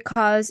does,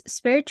 because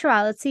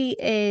spirituality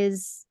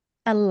is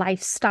a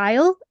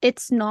lifestyle.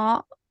 It's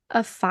not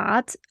a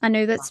fad. I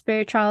know that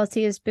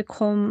spirituality has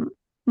become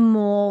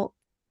more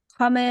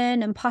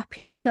common and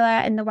popular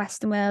in the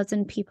Western world,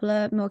 and people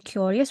are more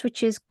curious,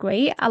 which is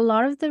great. A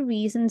lot of the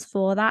reasons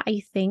for that,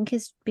 I think,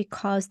 is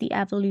because the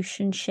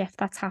evolution shift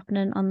that's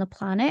happening on the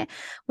planet,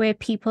 where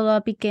people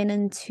are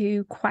beginning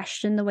to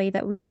question the way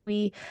that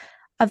we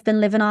have been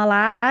living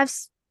our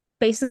lives.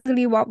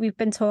 Basically what we've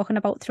been talking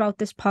about throughout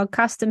this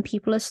podcast, and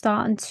people are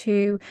starting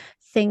to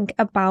think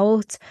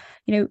about,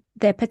 you know,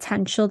 their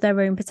potential,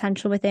 their own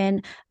potential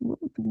within.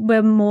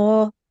 We're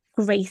more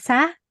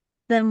greater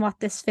than what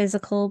this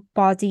physical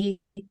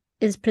body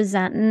is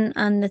presenting,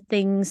 and the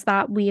things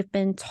that we have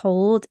been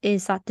told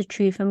is that the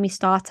truth, and we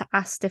start to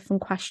ask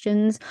different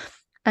questions.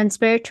 And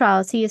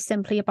spirituality is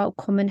simply about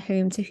coming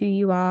home to who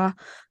you are,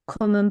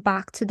 coming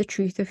back to the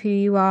truth of who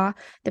you are,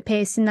 the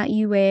person that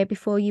you were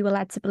before you were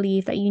led to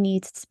believe that you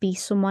needed to be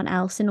someone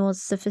else in order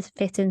to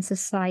fit in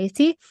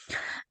society.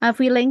 And if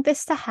we link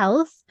this to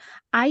health,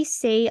 I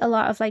see a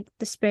lot of like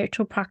the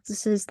spiritual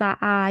practices that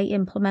I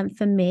implement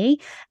for me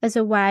as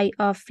a way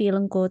of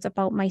feeling good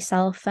about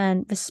myself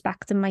and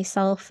respecting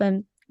myself.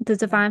 And the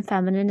divine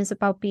feminine is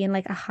about being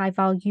like a high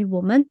value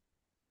woman.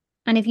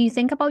 And if you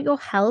think about your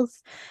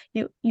health,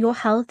 your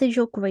health is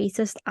your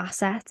greatest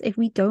asset. If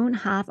we don't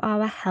have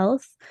our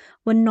health,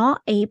 we're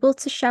not able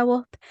to show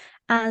up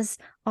as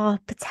our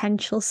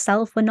potential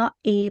self. We're not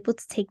able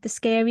to take the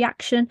scary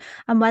action.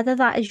 And whether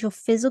that is your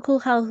physical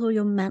health or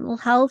your mental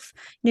health,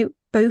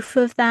 both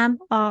of them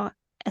are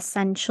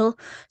essential.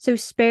 So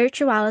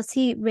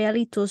spirituality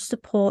really does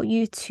support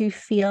you to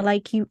feel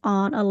like you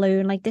aren't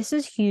alone. Like, this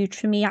is huge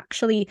for me,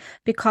 actually,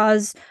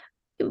 because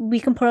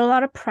we can put a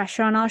lot of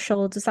pressure on our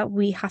shoulders that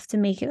we have to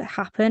make it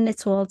happen.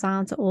 It's all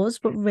down to us.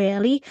 But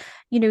really,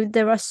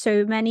 there are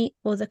so many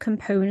other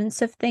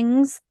components of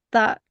things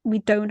that we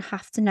don't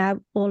have to know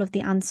all of the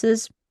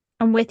answers.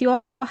 And with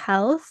your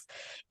health,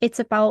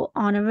 it's about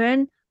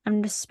honoring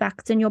and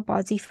respecting your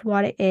body for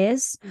what it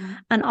is,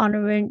 and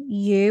honoring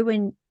you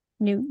and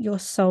your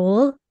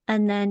soul,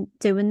 and then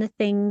doing the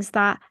things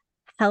that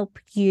help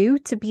you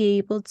to be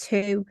able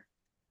to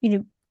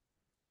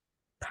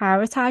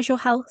prioritize your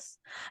health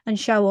and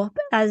show up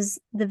as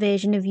the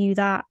version of you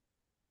that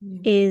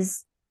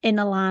is in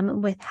alignment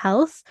with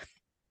health.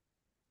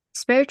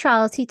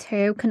 Spirituality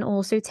too can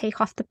also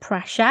take off the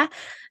pressure,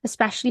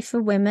 especially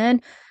for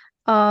women,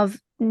 of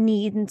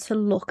needing to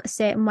look a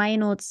certain way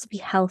in order to be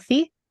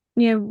healthy.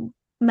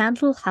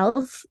 Mental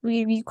health,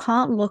 you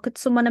can't look at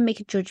someone and make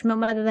a judgment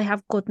whether they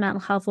have good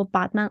mental health or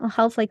bad mental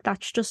health. Like,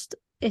 it's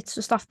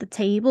just off the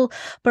table.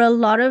 But a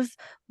lot of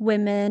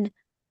women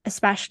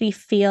especially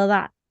feel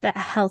that a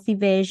healthy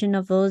version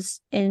of us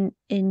in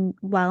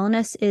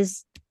wellness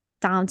is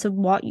down to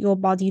what your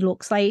body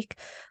looks like.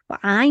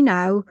 But I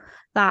know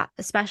that,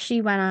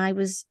 especially when I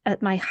was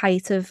at my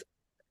height of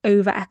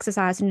over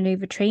exercising and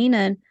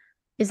overtraining,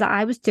 is that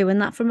I was doing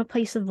that from a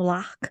place of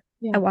lack.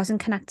 I wasn't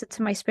connected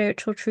to my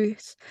spiritual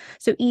truths.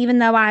 So even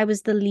though I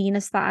was the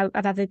leanest that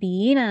I've ever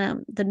been,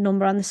 and the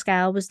number on the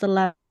scale was the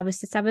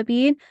lowest it's ever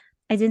been,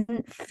 I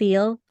didn't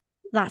feel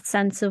that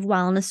sense of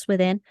wellness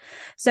within.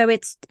 So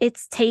it's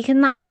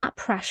taken that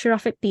pressure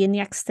off it being the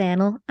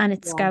external, and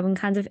it's going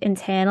kind of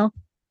internal.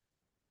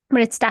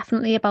 But it's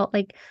definitely about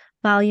like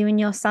valuing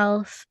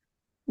yourself,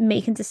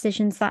 making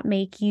decisions that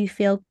make you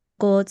feel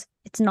good.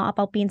 It's not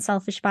about being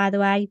selfish, by the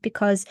way,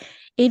 because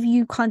if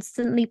you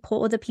constantly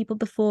put other people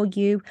before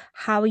you,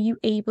 how are you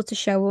able to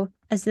show up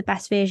as the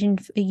best version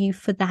for you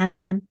for them?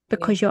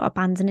 Because you're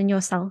abandoning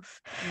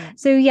yourself.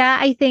 So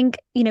I think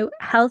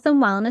health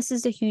and wellness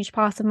is a huge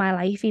part of my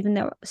life, even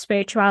though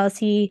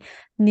spirituality,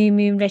 new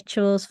moon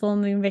rituals, full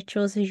moon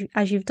rituals,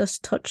 as you've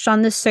just touched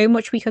on, there's so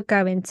much we could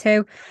go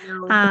into,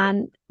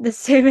 and there's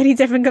so many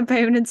different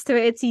components to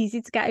it. It's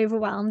easy to get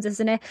overwhelmed,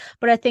 isn't it?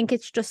 But I think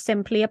it's just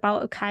simply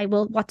about, okay,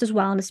 well, what does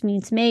wellness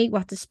mean to me?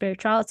 What does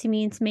spirituality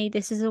mean to me?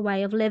 This is a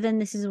way of living,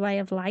 this is a way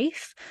of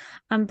life,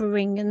 and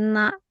bringing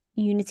that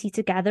unity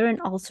together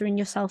and altering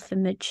your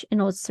self-image in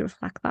order to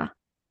reflect that.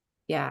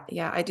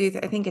 I do.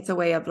 I think it's a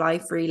way of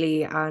life,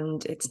 really,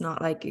 and it's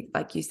not like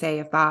you say,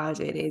 a fad.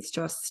 It is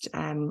just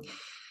and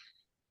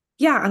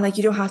like,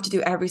 you don't have to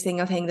do every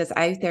single thing that's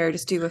out there.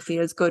 Just do what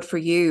feels good for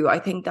you. I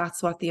think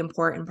that's what the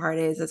important part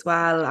is as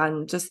well.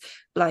 And just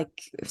like,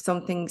 if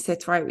something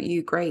sits right with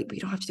you, great, but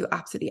you don't have to do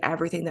absolutely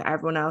everything that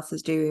everyone else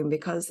is doing,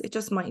 because it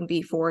just mightn't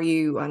be for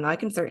you. And I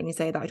can certainly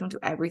say that I don't do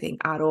everything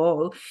at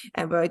all,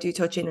 but I do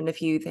touch in a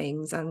few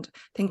things. And I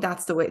think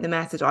that's the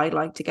message I'd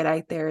like to get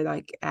out there.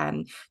 Like,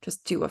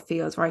 just do what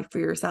feels right for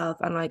yourself.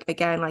 And like,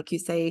 again, like you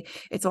say,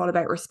 it's all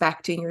about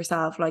respecting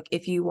yourself. Like,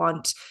 if you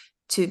want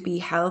to be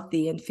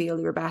healthy and feel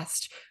your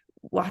best,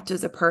 what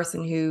does a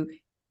person who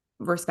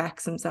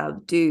respects himself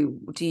do?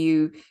 Do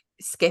you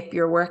skip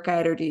your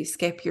workout, or do you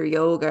skip your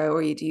yoga,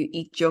 or do you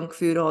eat junk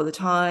food all the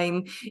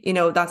time?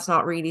 That's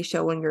not really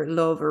showing your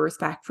love or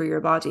respect for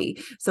your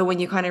body. So when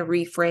you kind of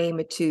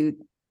reframe it to,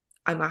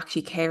 I'm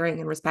actually caring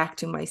and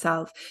respecting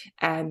myself,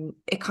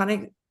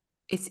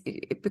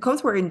 it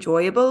becomes more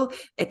enjoyable.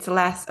 It's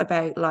less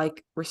about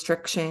like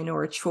restriction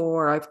or a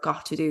chore. I've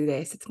got to do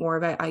this. It's more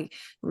about, I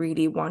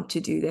really want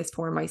to do this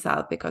for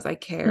myself because I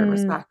care and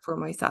respect for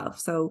myself.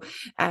 So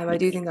I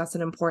do think that's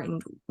an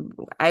important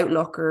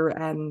outlook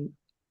or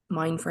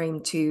mind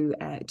frame to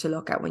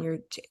look at when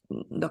you're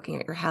looking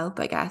at your health,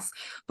 I guess.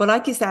 But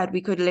like you said,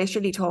 we could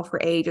literally talk for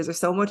ages. There's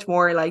so much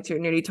more like to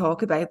nearly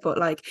talk about, but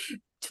like,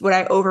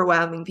 without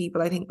overwhelming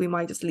people, I think we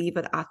might just leave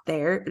it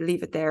there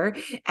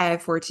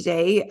for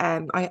today.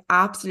 I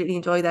absolutely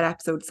enjoyed that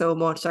episode so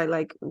much. I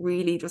like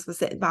really just was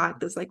sitting back,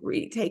 just like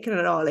really taking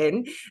it all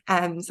in.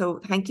 So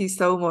thank you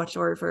so much,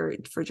 Laura,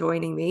 for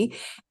joining me.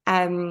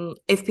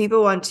 If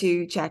people want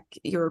to check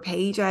your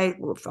page out,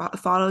 or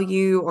follow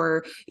you,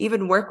 or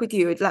even work with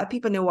you, let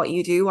people know what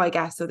you do, I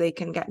guess, so they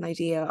can get an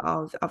idea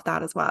of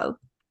that as well.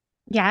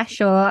 Yeah,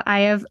 sure.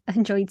 I have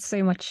enjoyed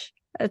so much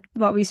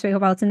what we spoke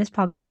about in this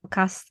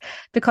podcast,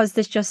 because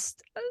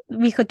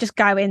we could just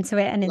go into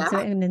it and into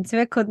it and into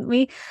it, couldn't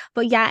we?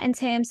 But yeah, in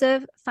terms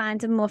of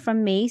finding more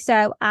from me,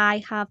 so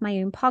I have my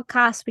own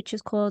podcast which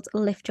is called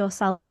Lift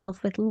Yourself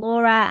with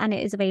Laura, and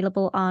it is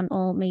available on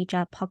all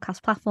major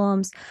podcast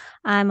platforms.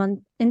 I'm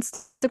on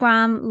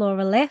Instagram,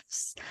 Laura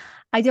Lifts.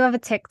 I do have a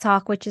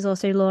TikTok, which is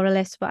also Laura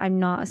Lifts, but I'm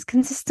not as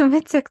consistent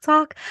with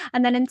TikTok.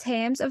 And then in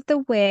terms of the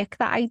work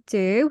that I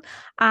do,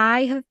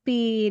 I have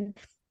been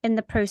in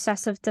the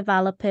process of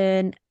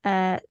developing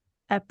a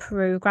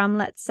program,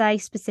 let's say,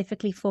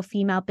 specifically for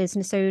female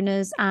business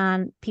owners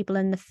and people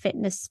in the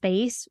fitness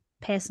space,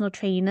 personal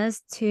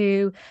trainers,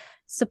 to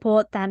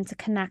support them to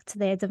connect to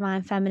their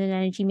divine feminine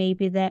energy,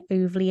 maybe they're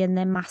overly and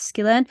they're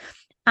masculine,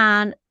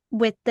 and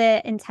with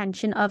the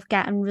intention of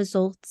getting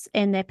results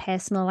in their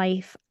personal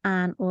life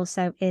and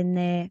also in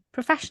their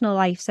professional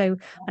life. So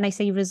when I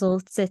say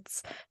results,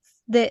 it's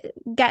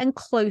getting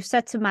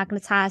closer to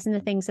magnetizing the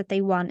things that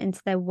they want into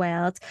their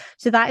world.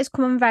 So that is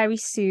coming very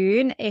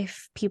soon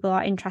if people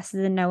are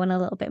interested in knowing a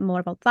little bit more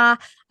about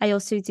that. I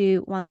also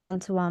do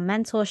one-to-one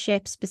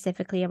mentorship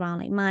specifically around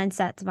like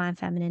mindset, divine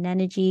feminine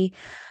energy.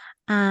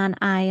 And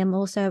I am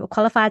also a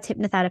qualified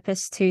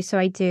hypnotherapist too. So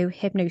I do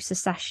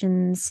hypnosis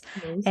sessions.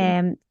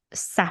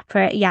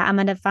 Separate. Yeah, I'm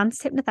an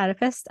advanced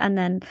hypnotherapist. And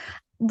then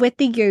with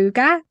the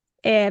yoga,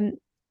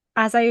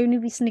 as I only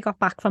recently got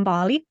back from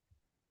Bali,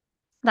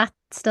 that's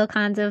still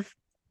kind of,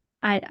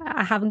 I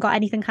haven't got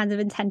anything kind of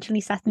intentionally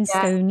set in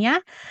stone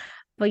yet.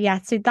 But yeah,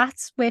 so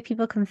that's where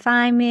people can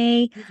find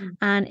me.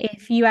 And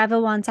if you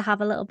ever want to have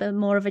a little bit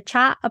more of a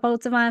chat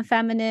about divine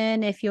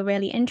feminine, if you're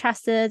really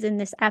interested in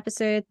this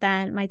episode,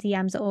 then my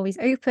DMs are always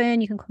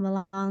open. You can come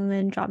along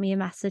and drop me a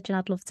message and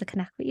I'd love to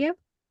connect with you.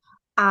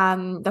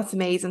 That's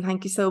amazing.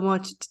 Thank you so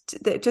much.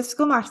 Just to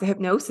go back to the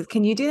hypnosis,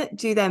 can you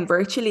do them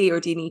virtually, or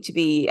do you need to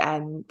be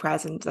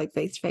present, like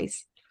face to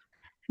face?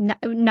 No,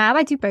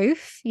 I do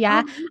both.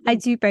 Yeah, I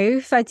do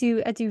both. I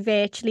do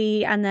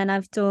virtually, and then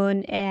I've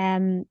done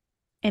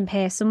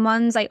in-person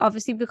ones. Like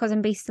obviously because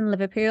I'm based in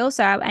Liverpool,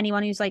 so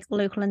anyone who's like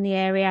local in the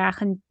area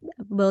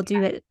will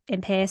do it in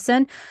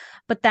person.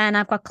 But then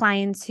I've got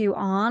clients who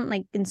aren't,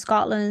 like in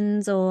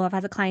Scotland, or I've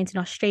had a client in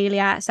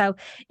Australia. So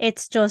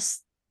it's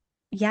just,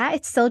 yeah,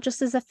 it's still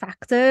just as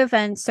effective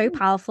and so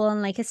powerful.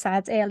 And like I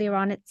said earlier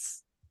on,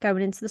 it's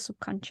going into the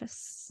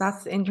subconscious.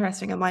 That's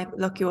interesting. I might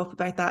look you up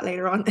about that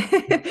later on.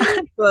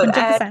 But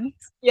 100%.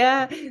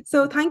 Yeah,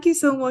 so thank you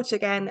so much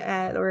again,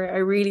 Laura. I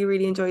really,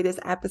 really enjoyed this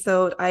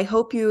episode. I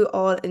hope you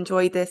all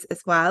enjoyed this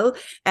as well.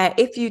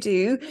 If you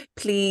do,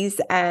 please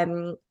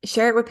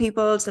share it with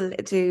people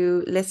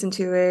to listen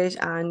to it,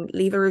 and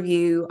leave a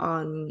review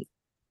on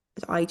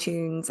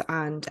iTunes,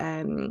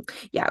 and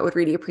yeah, I would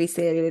really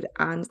appreciate it.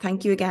 And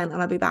thank you again,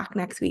 and I'll be back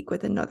next week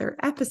with another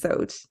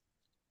episode.